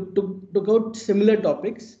 They took out similar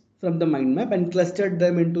topics from the mind map and clustered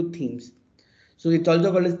them into themes. So it's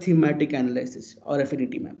also called as thematic analysis or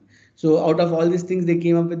affinity map. So out of all these things, they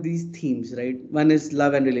came up with these themes, right? One is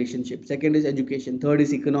love and relationship. Second is education. Third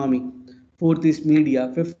is economy. Fourth is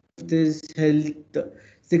media. Fifth is health.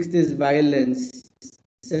 Sixth is violence.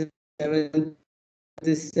 Seventh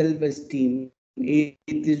is self-esteem. Eighth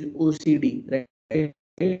is OCD, right?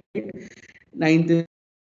 Ninth is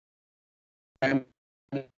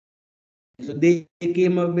so they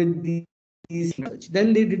came up with these research.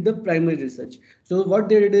 Then they did the primary research. So what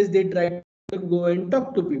they did is they tried to go and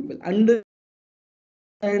talk to people, understand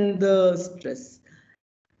the stress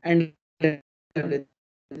and everything.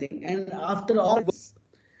 And after all,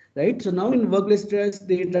 right? So now in workplace stress,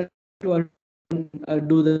 they try to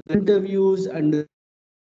do the interviews and the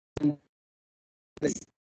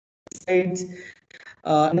sites.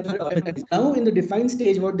 Now in the define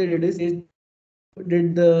stage, what they did is they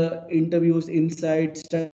did the interviews, insights,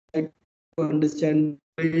 tried to understand,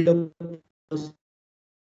 build up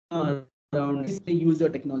around they use the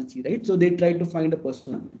technology, right? So they try to find a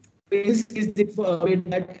persona. In this case, they made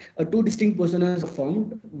that two distinct personas are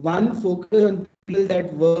formed. One focused on people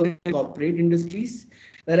that work in corporate industries,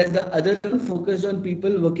 whereas the other one focused on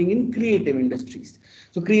people working in creative industries.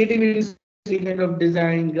 So creative industry kind of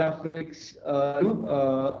design, graphics,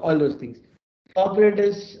 all those things. Corporate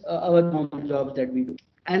is our normal jobs that we do,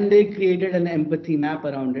 and they created an empathy map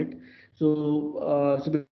around it. So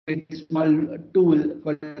basically a small tool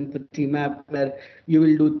called empathy map where you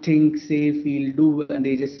will do think, say, feel, do, and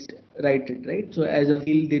they just write it, right? So as a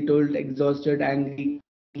feel, they told exhausted, angry,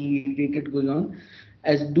 irritated goes on.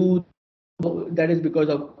 As do, that is because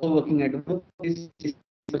of overworking at work, is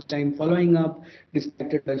much time following up,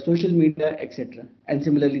 distracted by social media, etc. And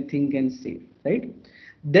similarly, think and say, right?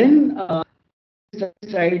 Then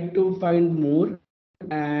tried to find more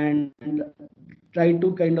and try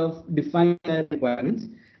to kind of define their requirements.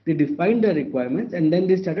 They defined their requirements and then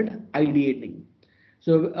they started ideating.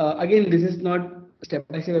 So again, this is not step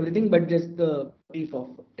by step everything, but just the brief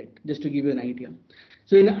of it, just to give you an idea.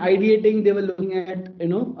 So in ideating, they were looking at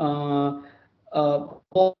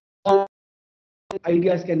all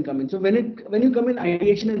ideas can come in. So when you come in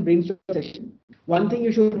ideation and brainstorm session, one thing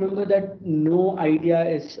you should remember that no idea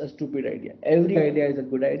is a stupid idea. Every idea is a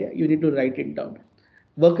good idea. You need to write it down.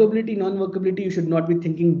 Workability, non-workability, you should not be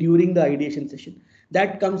thinking during the ideation session.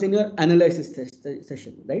 That comes in your analysis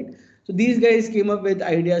session, right? So these guys came up with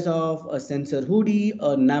ideas of a sensor hoodie,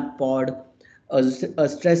 a nap pod, a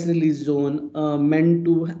stress release zone, a meant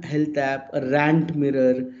to health app, a rant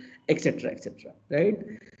mirror, etc., etc., right?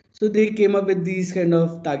 So they came up with these kind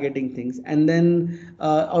of targeting things, and then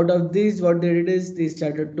out of these, what they did is they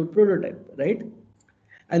started to prototype, right?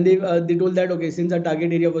 And they told that, okay, since our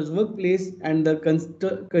target area was workplace, and the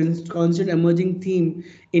constant emerging theme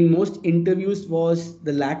in most interviews was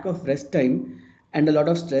the lack of rest time and a lot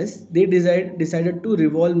of stress, they decided to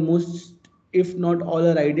revolve most, if not all,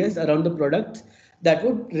 our ideas around the products that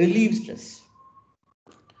would relieve stress.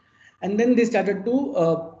 And then they started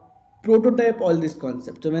to prototype all these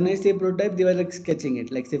concepts. So when I say prototype, they were like sketching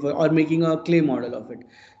it, like say for, or making a clay model of it.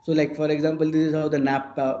 So like for example, this is how the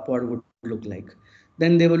nap pod would look like.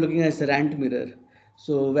 Then they were looking at a rant mirror,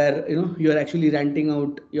 so where you are actually ranting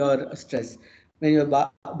out your stress when your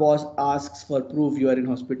boss asks for proof you are in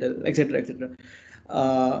hospital, etc., etc.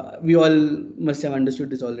 We all must have understood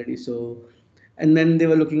this already. So, and then they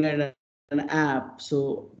were looking at an app,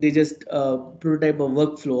 so they just prototype a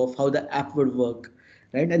workflow of how the app would work,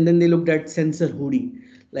 right? And then they looked at sensor hoodie,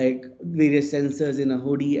 like various sensors in a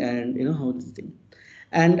hoodie, and how this thing.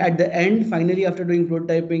 And at the end, finally, after doing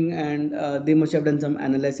prototyping, and they must have done some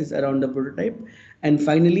analysis around the prototype, and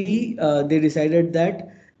finally they decided that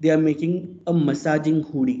they are making a massaging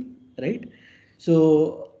hoodie, right?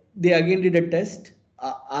 So they again did a test,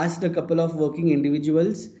 asked a couple of working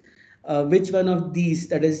individuals which one of these,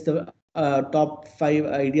 that is the top 5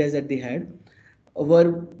 ideas that they had,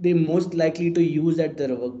 were they most likely to use at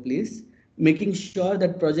their workplace, making sure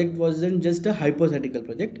that project wasn't just a hypothetical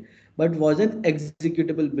project, but was an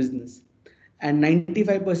executable business. And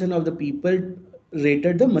 95% of the people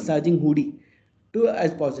rated the massaging hoodie to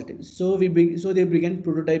as positive. So they began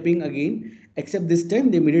prototyping again, except this time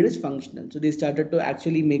they made it as functional. So they started to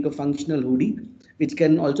actually make a functional hoodie which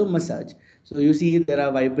can also massage. So you see there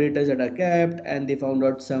are vibrators that are kept, and they found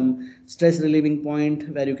out some stress relieving point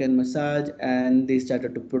where you can massage, and they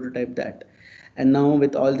started to prototype that. And now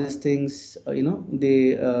with all these things,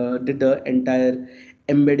 they did the entire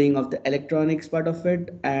embedding of the electronics part of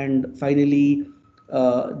it, and finally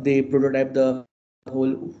they prototyped the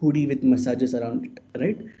whole hoodie with massages around it,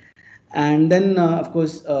 right? And then of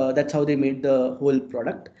course that's how they made the whole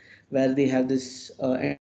product, where they have this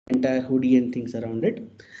entire hoodie and things around it.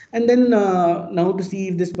 And then now to see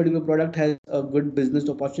if this particular product has a good business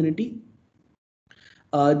opportunity,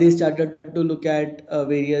 they started to look at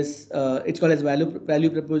various it's called as value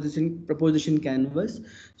proposition canvas.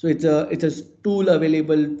 So it's a tool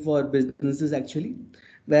available for businesses actually,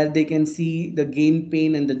 where they can see the gain,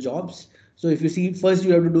 pain, and the jobs. So if you see, first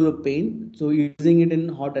you have to do the pain, so using it in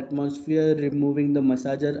hot atmosphere, removing the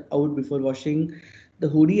massager out before washing the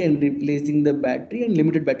hoodie, and replacing the battery and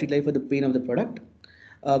limited battery life for the pain of the product.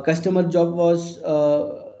 Customer job was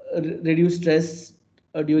reduce stress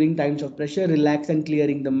during times of pressure, relax and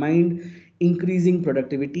clearing the mind, increasing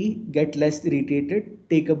productivity, get less irritated,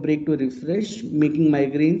 take a break to refresh, making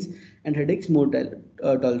migraines and headaches more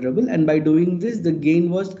tolerable. And by doing this, the gain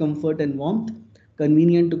was comfort and warmth,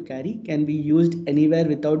 convenient to carry, can be used anywhere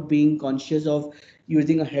without being conscious of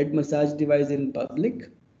using a head massage device in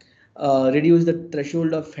public, reduce the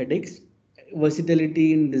threshold of headaches,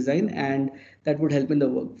 versatility in design, and that would help in the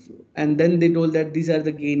workflow. And then they told that these are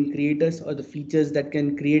the gain creators, or the features that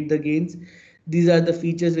can create the gains. These are the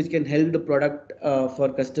features which can help the product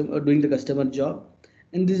for customer doing the customer job,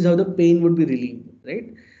 and this is how the pain would be relieved,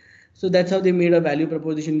 right? So that's how they made a value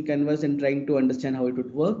proposition canvas and trying to understand how it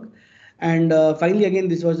would work. And finally, again,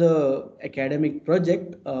 this was a academic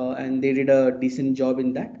project, and they did a decent job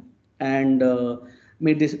in that, and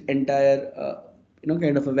made this entire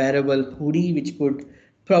kind of a wearable hoodie which could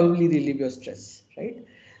probably relieve your stress, right?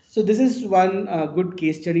 So this is one good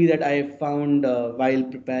case study that I found while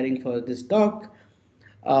preparing for this talk.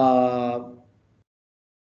 Uh,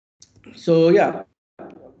 so yeah,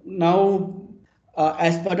 now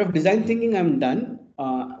as part of design thinking, I'm done.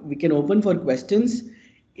 We can open for questions.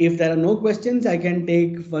 If there are no questions, I can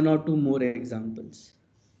take one or two more examples.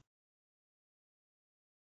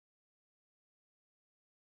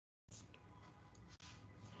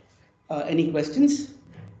 Any questions?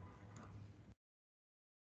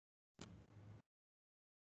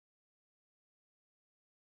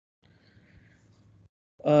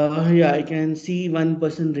 Yeah, I can see one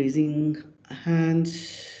person raising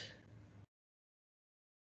hands.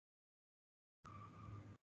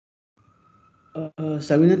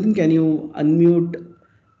 Savinathan, can you unmute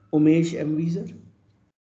Umesh MV, sir?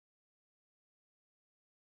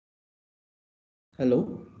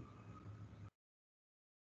 Hello?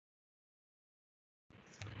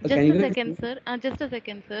 Can Just you a guys? second, sir. Just a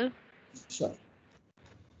second, sir. Sure.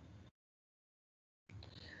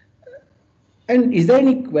 And is there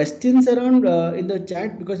any questions around in the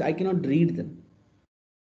chat, because I cannot read them?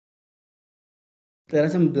 There are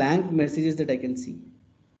some blank messages that I can see.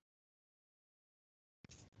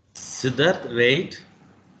 Siddharth, wait.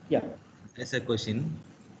 Yeah. That's a question.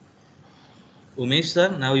 Umesh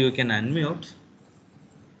sir, now you can unmute.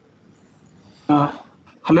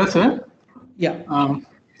 Hello, sir. Yeah.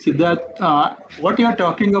 Siddharth, what you are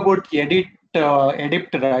talking about edit,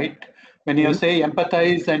 right? When you say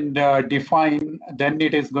empathize and define, then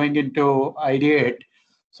it is going into ideate.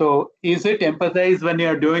 So is it empathize when you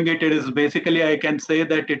are doing it? It is basically, I can say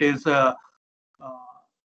that it is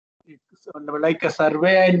it's like a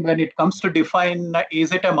survey, and when it comes to define,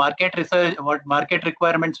 is it a market research, what market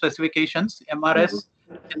requirement specifications, MRS,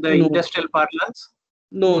 in the No. industrial parlance?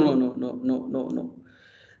 No.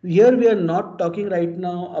 Here we are not talking right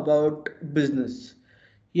now about business.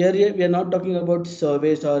 Here we are not talking about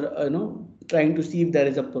surveys or trying to see if there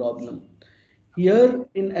is a problem. Here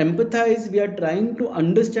in empathize, we are trying to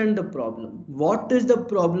understand the problem. What is the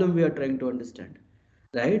problem we are trying to understand?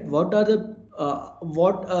 Right? What are the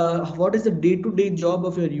what is the day-to-day job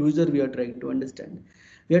of your user we are trying to understand?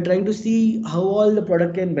 We are trying to see how all the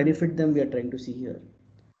product can benefit them. We are trying to see here,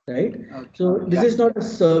 right? Okay. So this is not a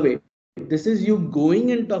survey. This is you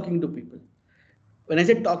going and talking to people. When I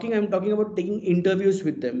say talking, I'm talking about taking interviews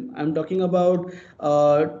with them. I'm talking about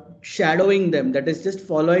shadowing them. That is just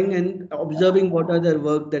following and observing what are their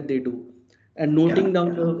work that they do and noting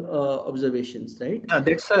down the observations, right?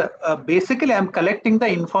 That's basically I'm collecting the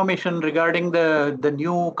information regarding the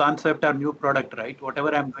new concept or new product, right?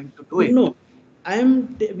 Whatever I'm going to do it. No,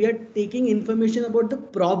 we are taking information about the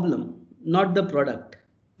problem, not the product.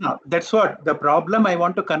 No, that's what the problem. I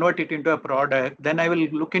want to convert it into a product. Then I will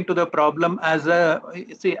look into the problem as a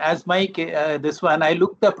as my this one. I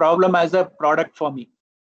look the problem as a product for me.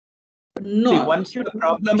 No. See, once the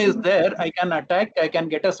problem is there, I can attack. I can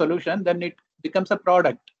get a solution. Then it becomes a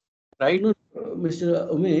product, right? No,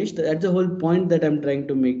 Mr. Umesh, that's the whole point that I'm trying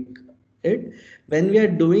to make it. When we are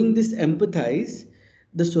doing this empathize,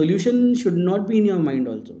 the solution should not be in your mind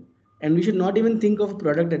also. And we should not even think of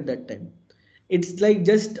product at that time. It's like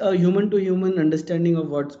just a human to human understanding of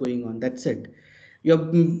what's going on. That's it.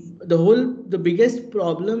 The biggest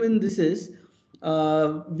problem in this is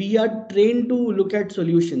we are trained to look at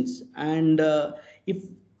solutions. And if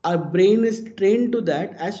our brain is trained to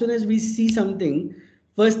that, as soon as we see something,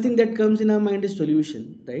 first thing that comes in our mind is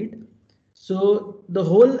solution, right? So the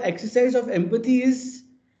whole exercise of empathy is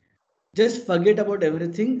just forget about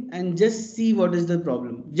everything and just see what is the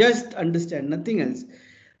problem. Just understand, nothing else.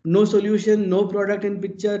 No solution, no product in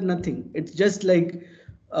picture, nothing. It's just like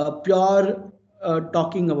pure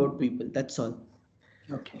talking about people. That's all.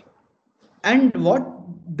 Okay. And what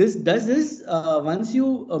this does is once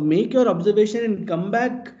you make your observation and come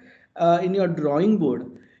back in your drawing board,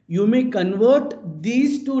 you may convert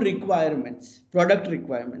these two requirements, product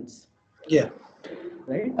requirements. Yeah.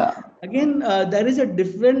 Right. Again, there is a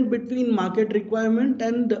difference between market requirement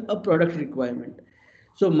and a product requirement.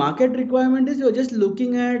 So market requirement is you're just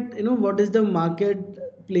looking at, what is the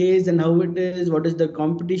marketplace and how it is, what is the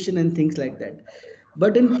competition and things like that.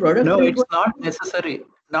 But in product No, it's requirement, not necessary.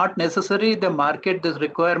 Not necessary. The market, this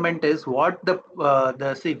requirement is what the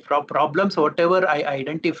problems, whatever I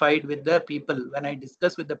identified with the people. When I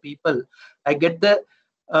discuss with the people, I get the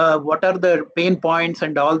what are the pain points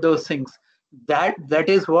and all those things. That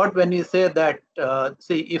is what, when you say that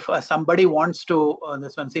see, if somebody wants to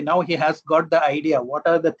this one, see, now he has got the idea what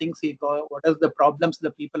are the things he got, what are the problems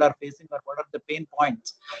the people are facing, or what are the pain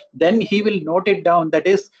points, then he will note it down. That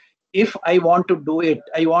is, if I want to do it,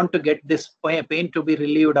 I want to get this pain to be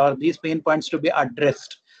relieved or these pain points to be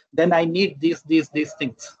addressed, then I need these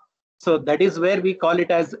things. So that is where we call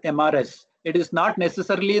it as MRS. It is not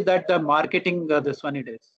necessarily that the marketing this one it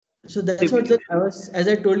is. So that's what as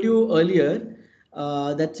I told you earlier,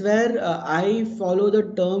 that's where I follow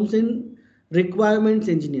the terms in requirements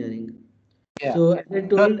engineering. Yeah. So as I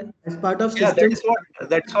told, as part of Yeah, system.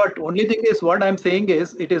 that's what only thing is, what I'm saying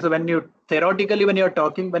is, it is when you theoretically, when you're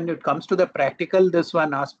talking, when it comes to the practical, this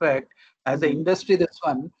one aspect as an industry, this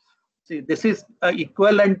one, see, this is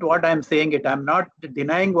equivalent what I'm saying it. I'm not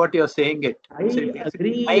denying what you're saying it. I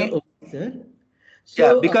agree, sir.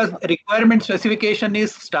 So, yeah, because requirement specification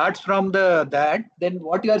is starts from that. Then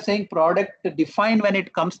what you are saying, product define, when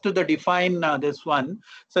it comes to the define this one.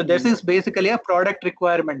 So this is basically a product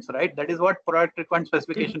requirements, right? That is what product requirement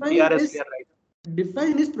specification PRS, right?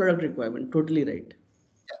 Define is product requirement. Totally right.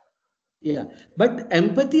 Yeah, but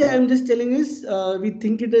empathy, I am just telling is we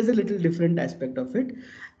think it is a little different aspect of it.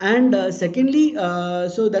 And secondly,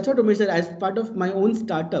 so that's what Umesh said, as part of my own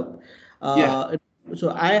startup.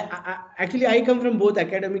 So I actually I come from both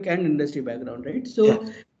academic and industry background, right? So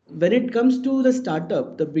when it comes to the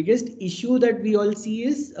startup, the biggest issue that we all see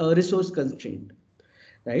is resource constraint,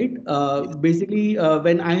 right? Basically,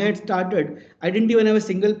 when I had started, I didn't even have a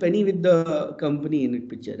single penny with the company in it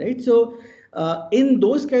picture, right? So, in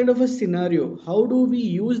those kind of a scenario, how do we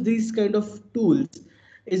use these kind of tools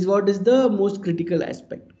is what is the most critical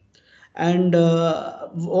aspect. And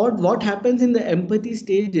what happens in the empathy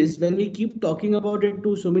stage is when we keep talking about it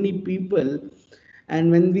to so many people, and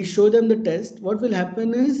when we show them the test, what will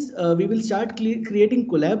happen is we will start creating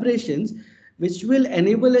collaborations which will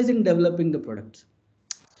enable us in developing the products.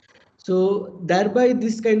 So thereby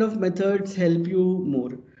this kind of methods help you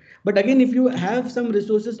more. But again, if you have some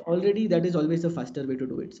resources already, that is always a faster way to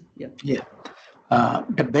do it. Yeah. Yeah.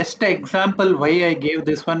 The best example why I gave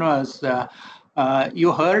this one was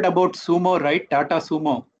you heard about Sumo, right? Tata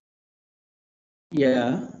Sumo.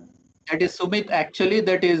 Yeah. That is Sumit. Actually,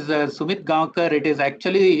 that is Sumit Gaonkar. It is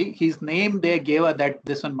actually his name. They gave that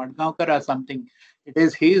this one Madgaonkar or something. It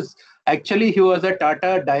is his. Actually, he was a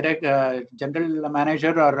Tata direct general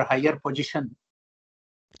manager or higher position.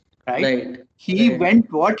 Right. He Right.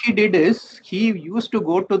 went. What he did is he used to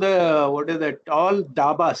go to the what is that? All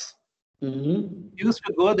dabas. Mm-hmm. He used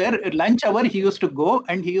to go there at lunch hour. He used to go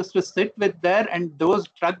and he used to sit with there. And those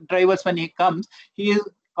truck drivers, when he comes, he is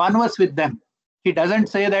converse with them. He doesn't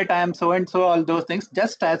say that I am so and so, all those things.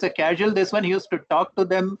 Just as a casual, this one, he used to talk to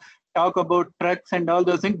them, talk about trucks and all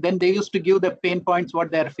those things. Then they used to give the pain points what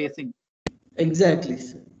they are facing. Exactly,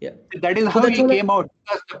 sir. Yeah. That is So how that's he all. came out,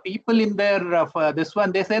 because the people in their this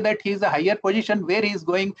one, they say that he's a higher position where he's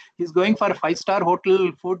going for 5-star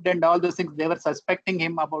hotel food and all those things. They were suspecting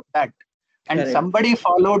him about that. And Correct. somebody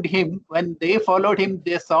followed him. When they followed him,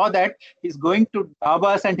 they saw that he's going to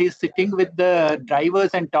dabas and he's sitting with the drivers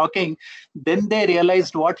and talking. Then they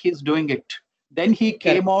realized what he's doing it. Then he Correct.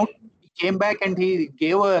 came out, he came back and he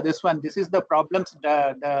gave this one. This is the problems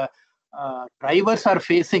the drivers are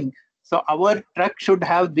facing. So our truck should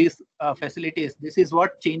have these facilities. This is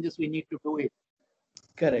what changes we need to do it.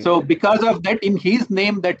 Correct. So because of that, in his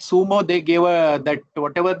name, that Sumo, they gave that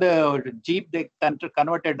whatever the Jeep they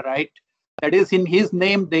converted, right? That is in his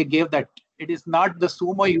name, they gave that. It is not the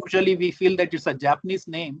Sumo. Usually we feel that it's a Japanese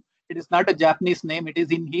name. It is not a Japanese name. It is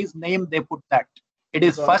in his name they put that. It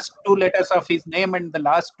is Got first 2 letters of his name and the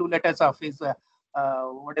last 2 letters of his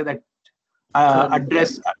what is that Surname.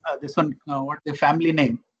 address. This one, what the family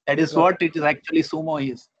name. That is Got what it is actually Sumo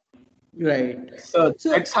is. Right. So So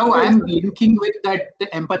that's how I'm linking with that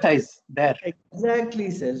empathize there.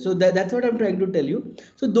 exactly, sir. So that's what I'm trying to tell you.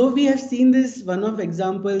 So though we have seen this one of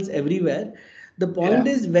examples everywhere, the point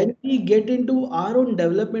Yeah. is when we get into our own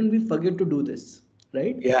development, we forget to do this,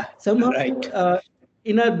 right? Yeah. Somehow, Right.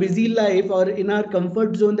 in our busy life or in our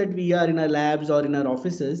comfort zone that we are in our labs or in our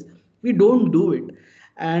offices, we don't do it,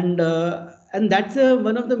 and that's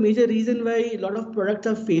one of the major reason why a lot of products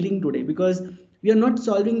are failing today, because we are not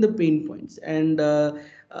solving the pain points, and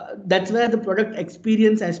that's where the product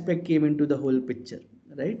experience aspect came into the whole picture,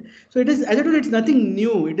 right? So it is, as I told you, it's nothing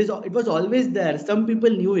new. It was always there. Some people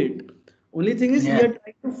knew it. Only thing is we Yeah. are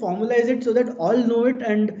trying to formalize it so that all know it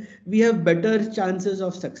and we have better chances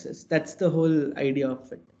of success. That's the whole idea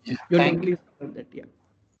of it. Yeah. You're Thank totally you. right about that. Yeah.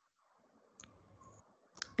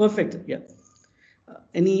 Perfect. Yeah.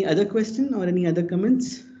 Any other question or any other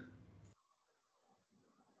comments?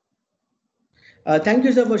 Thank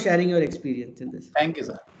you, sir, for sharing your experience in this. Thank you,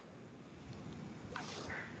 sir.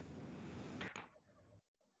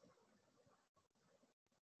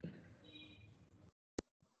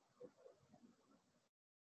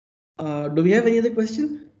 Do we have any other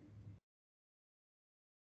question?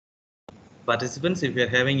 Participants, if you are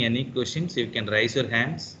having any questions, you can raise your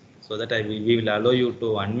hands so that we will allow you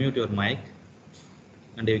to unmute your mic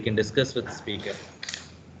and you can discuss with the speaker.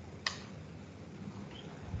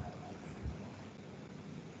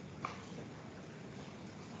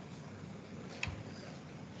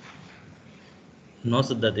 No,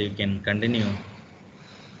 so that you can continue.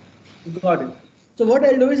 Got it. So what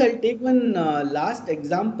I'll do is I'll take one last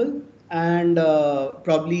example and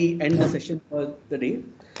probably end the session for the day.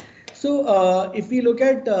 So if we look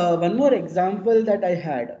at one more example that I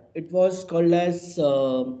had, it was called as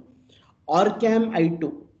Orcam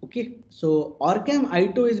i2. Okay, so Orcam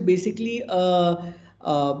i2 is basically what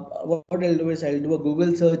I'll do is I'll do a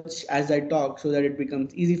Google search as I talk so that it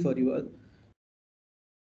becomes easy for you all.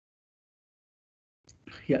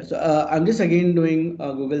 Yeah, so I'm just again doing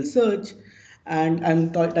a Google search and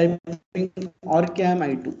I'm typing Orcam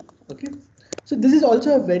i2. Okay, so this is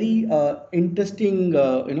also a very interesting,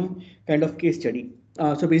 kind of case study.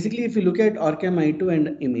 So basically, if you look at Orcam i2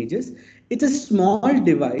 and images, it's a small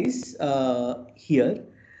device here.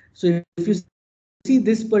 So if you see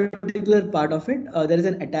this particular part of it, there is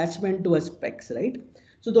an attachment to a specs, right?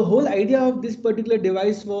 So the whole idea of this particular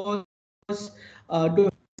device was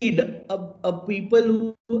to feed a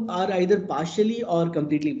people who are either partially or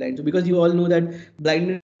completely blind. So because you all know that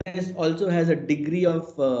blindness also has a degree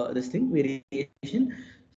of this thing variation.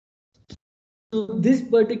 So this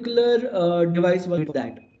particular device was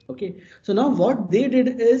that. Okay. So now what they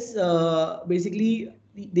did is basically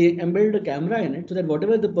they embedded a camera in it so that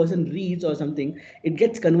whatever the person reads or something, it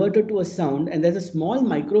gets converted to a sound, and there's a small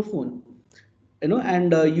microphone,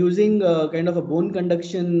 and using kind of a bone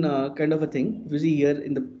conduction kind of a thing. If you see here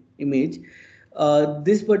in the image,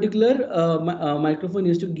 this particular microphone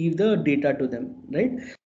used to give the data to them, right?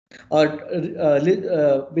 Or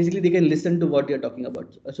basically they can listen to what you're talking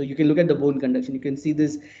about. So you can look at the bone conduction. You can see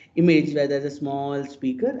this image where there's a small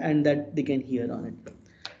speaker and that they can hear on it.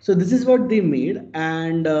 So this is what they made.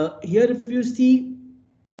 And here, if you see,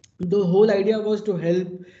 the whole idea was to help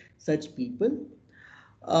such people.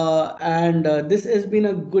 And this has been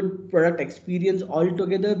a good product experience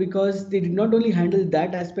altogether, because they did not only handle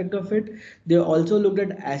that aspect of it, they also looked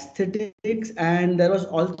at aesthetics, and there was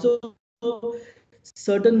also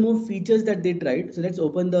certain more features that they tried. So let's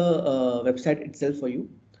open the website itself for you.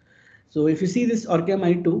 So if you see this Orcam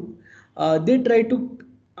i2, they tried to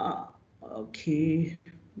okay,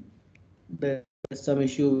 there's some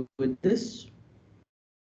issue with this.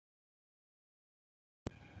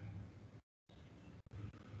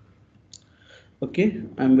 Okay,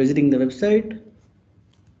 I'm visiting the website.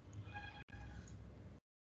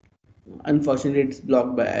 Unfortunately, it's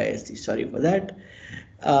blocked by IST. Sorry for that.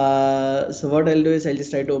 So what I'll do is I'll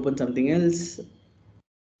just try to open something else.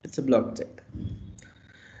 It's a blocked site.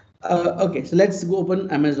 Okay, so let's go open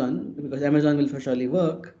Amazon, because Amazon will for surely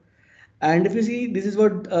work. And if you see, this is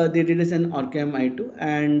what they did as an Orcam i2,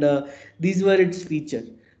 and these were its features.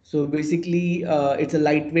 So basically, it's a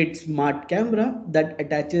lightweight smart camera that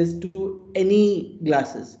attaches to any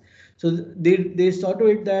glasses. So they saw to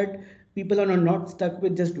it that people are not stuck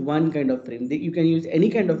with just one kind of frame. You can use any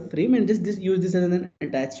kind of frame and just use this as an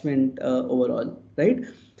attachment overall, right?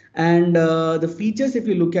 And the features, if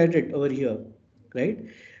you look at it over here, right?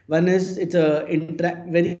 One is it's a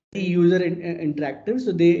very user interactive.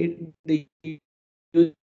 So they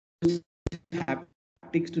use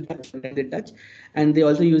haptics to touch, and they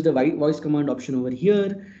also use the voice command option over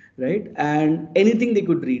here, right? And anything they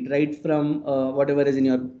could read, right, from whatever is in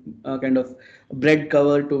your kind of bread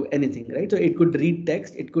cover to anything, right? So it could read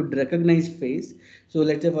text, it could recognize face. So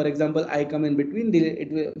let's say, for example, I come in between,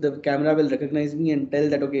 the camera will recognize me and tell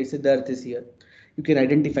that, okay, Siddharth is here. You can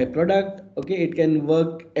identify product. Okay, it can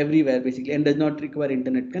work everywhere basically, and does not require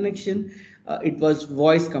internet connection. It was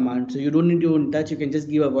voice command, so you don't need to touch. You can just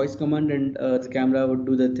give a voice command, and the camera would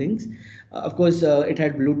do the things. Of course, it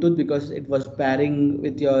had Bluetooth because it was pairing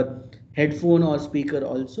with your headphone or speaker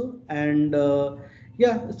also. And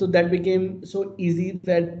yeah, so that became so easy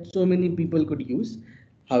that so many people could use.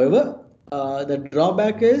 However, the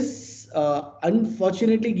drawback is,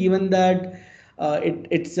 unfortunately, given that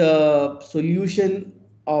it's a solution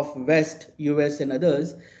of West, US and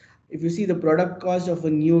others, if you see, the product cost of a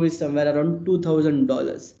new is somewhere around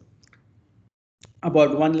 $2,000,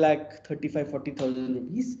 about 1,35,40,000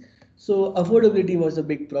 rupees. So affordability was a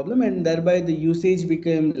big problem, and thereby the usage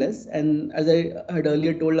became less. And as I had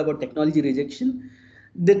earlier told about technology rejection,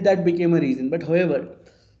 that became a reason. But however,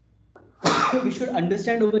 we should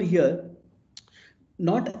understand over here,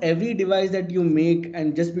 not every device that you make,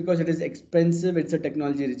 and just because it is expensive, it's a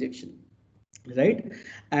technology rejection, right?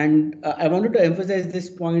 And I wanted to emphasize this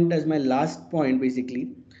point as my last point,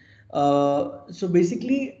 basically. So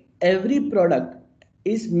basically, every product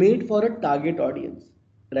is made for a target audience,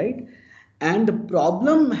 right? And the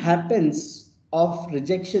problem happens of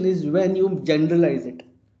rejection is when you generalize it,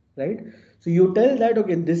 right? So you tell that,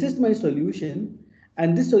 okay, this is my solution,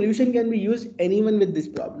 and this solution can be used anyone with this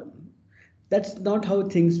problem. That's not how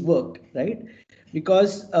things work, right?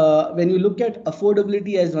 Because when you look at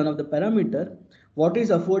affordability as one of the parameter, what is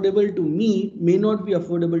affordable to me may not be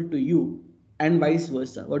affordable to you, and vice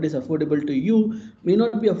versa. What is affordable to you may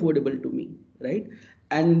not be affordable to me, right?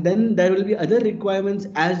 And then there will be other requirements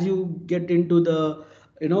as you get into the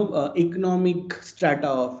economic strata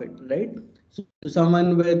of it, right? So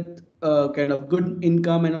someone with kind of good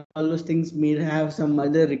income and all those things may have some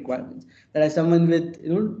other requirements. Whereas someone with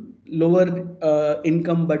lower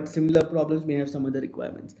income but similar problems may have some other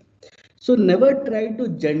requirements. So never try to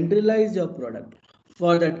generalize your product.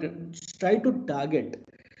 For that, try to target.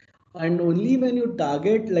 And only when you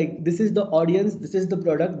target, like, this is the audience, this is the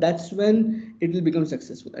product, that's when it will become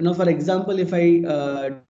successful. And now, for example, if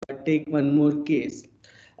I take one more case,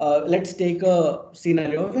 let's take a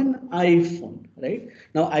scenario of an iPhone, right?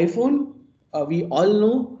 Now, iPhone, we all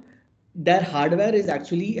know their hardware is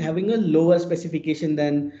actually having a lower specification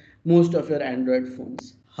than most of your Android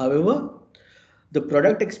phones. However, the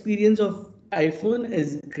product experience of iPhone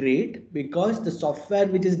is great because the software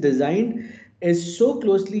which is designed is so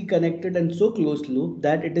closely connected and so close loop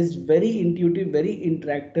that it is very intuitive, very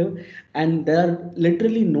interactive, and there are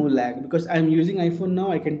literally no lag. Because I'm using iPhone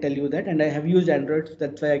now, I can tell you that, and I have used Android, so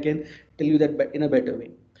that's why I can tell you that in a better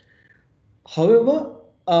way. However,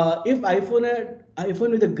 if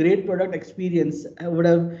iPhone with a great product experience would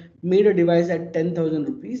have made a device at 10,000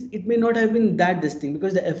 rupees, it may not have been that distinct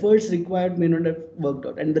because the efforts required may not have worked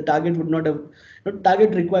out, and the target would not have, not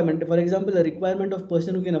target requirement. For example, the requirement of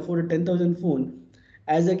person who can afford a 10,000 phone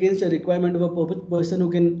as against a requirement of a person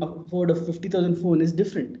who can afford a 50,000 phone is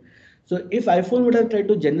different. So if iPhone would have tried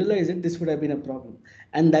to generalize it, this would have been a problem,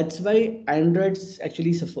 and that's why Android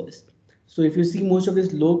actually suffers. So if you see most of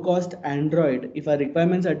this low cost Android, if our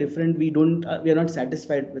requirements are different, we are not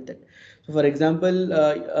satisfied with it. So for example,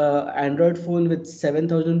 Android phone with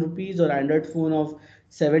 7,000 rupees or Android phone of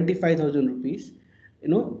 75,000 rupees,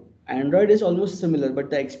 Android is almost similar, but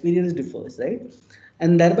the experience differs, right?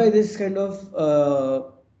 And thereby this kind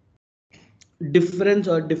of difference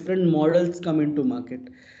or different models come into market.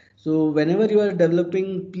 So whenever you are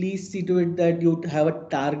developing, please see to it that you have a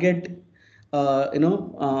targeted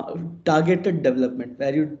development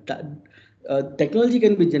where technology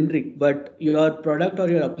can be generic, but your product or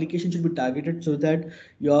your application should be targeted so that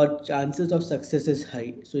your chances of success is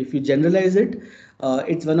high. So if you generalize it,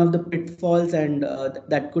 it's one of the pitfalls, and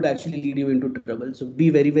that could actually lead you into trouble. So be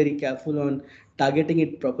very, very careful on targeting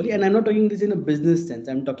it properly. And I'm not talking this in a business sense,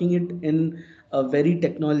 I'm talking it in a very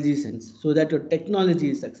technology sense, so that your technology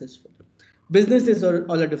is successful. Business is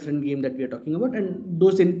all a different game that we are talking about, and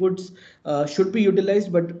those inputs should be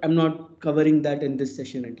utilized, but I'm not covering that in this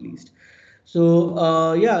session at least.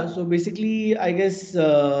 So yeah, so basically I guess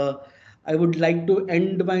I would like to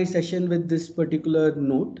end my session with this particular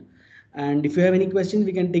note, and if you have any questions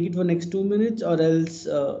we can take it for next 2 minutes, or else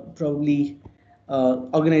probably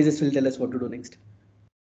organizers will tell us what to do next.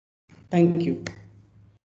 Thank you.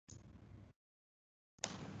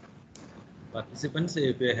 Participants,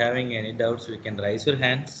 if you're having any doubts, you can raise your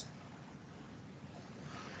hands.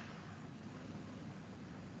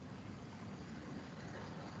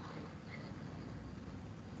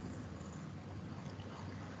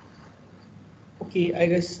 Okay, I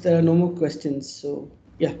guess there are no more questions. So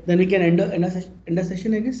yeah, then we can end the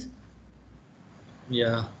session, I guess.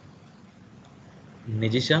 Yeah.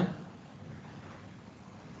 Nijisha,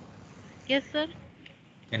 Yes, sir.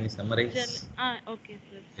 can you summarize? Okay,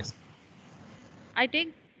 sir. Yes. I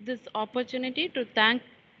take this opportunity to thank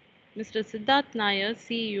Mr. Siddharth Nair,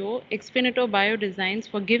 CEO, Exfinito Biodesigns,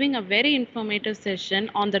 for giving a very informative session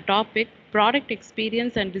on the topic Product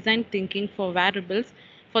Experience and Design Thinking for Wearables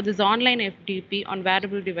for this online FDP on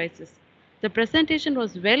wearable devices. The presentation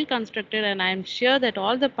was well constructed, and I am sure that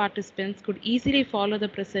all the participants could easily follow the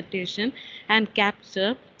presentation and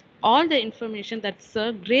capture all the information that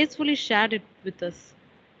Sir gracefully shared it with us.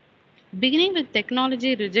 Beginning with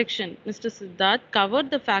technology rejection, Mr. Siddharth covered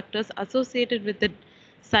the factors associated with it,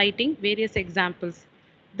 citing various examples.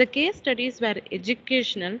 The case studies were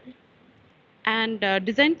educational, and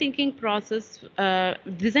design thinking process from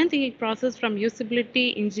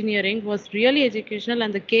usability engineering was really educational,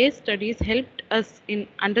 and the case studies helped us in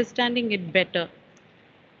understanding it better.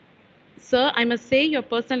 Sir, I must say your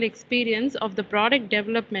personal experience of the product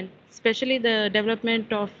development, especially the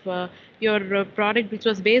development of your product, which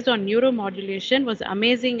was based on neuromodulation, was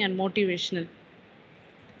amazing and motivational.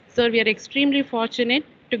 Sir, we are extremely fortunate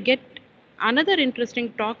to get another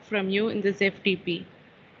interesting talk from you in this FTP.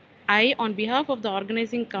 I, on behalf of the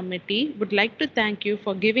organizing committee, would like to thank you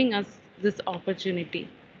for giving us this opportunity.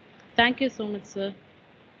 Thank you so much, sir.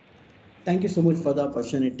 Thank you so much for the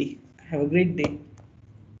opportunity. Have a great day.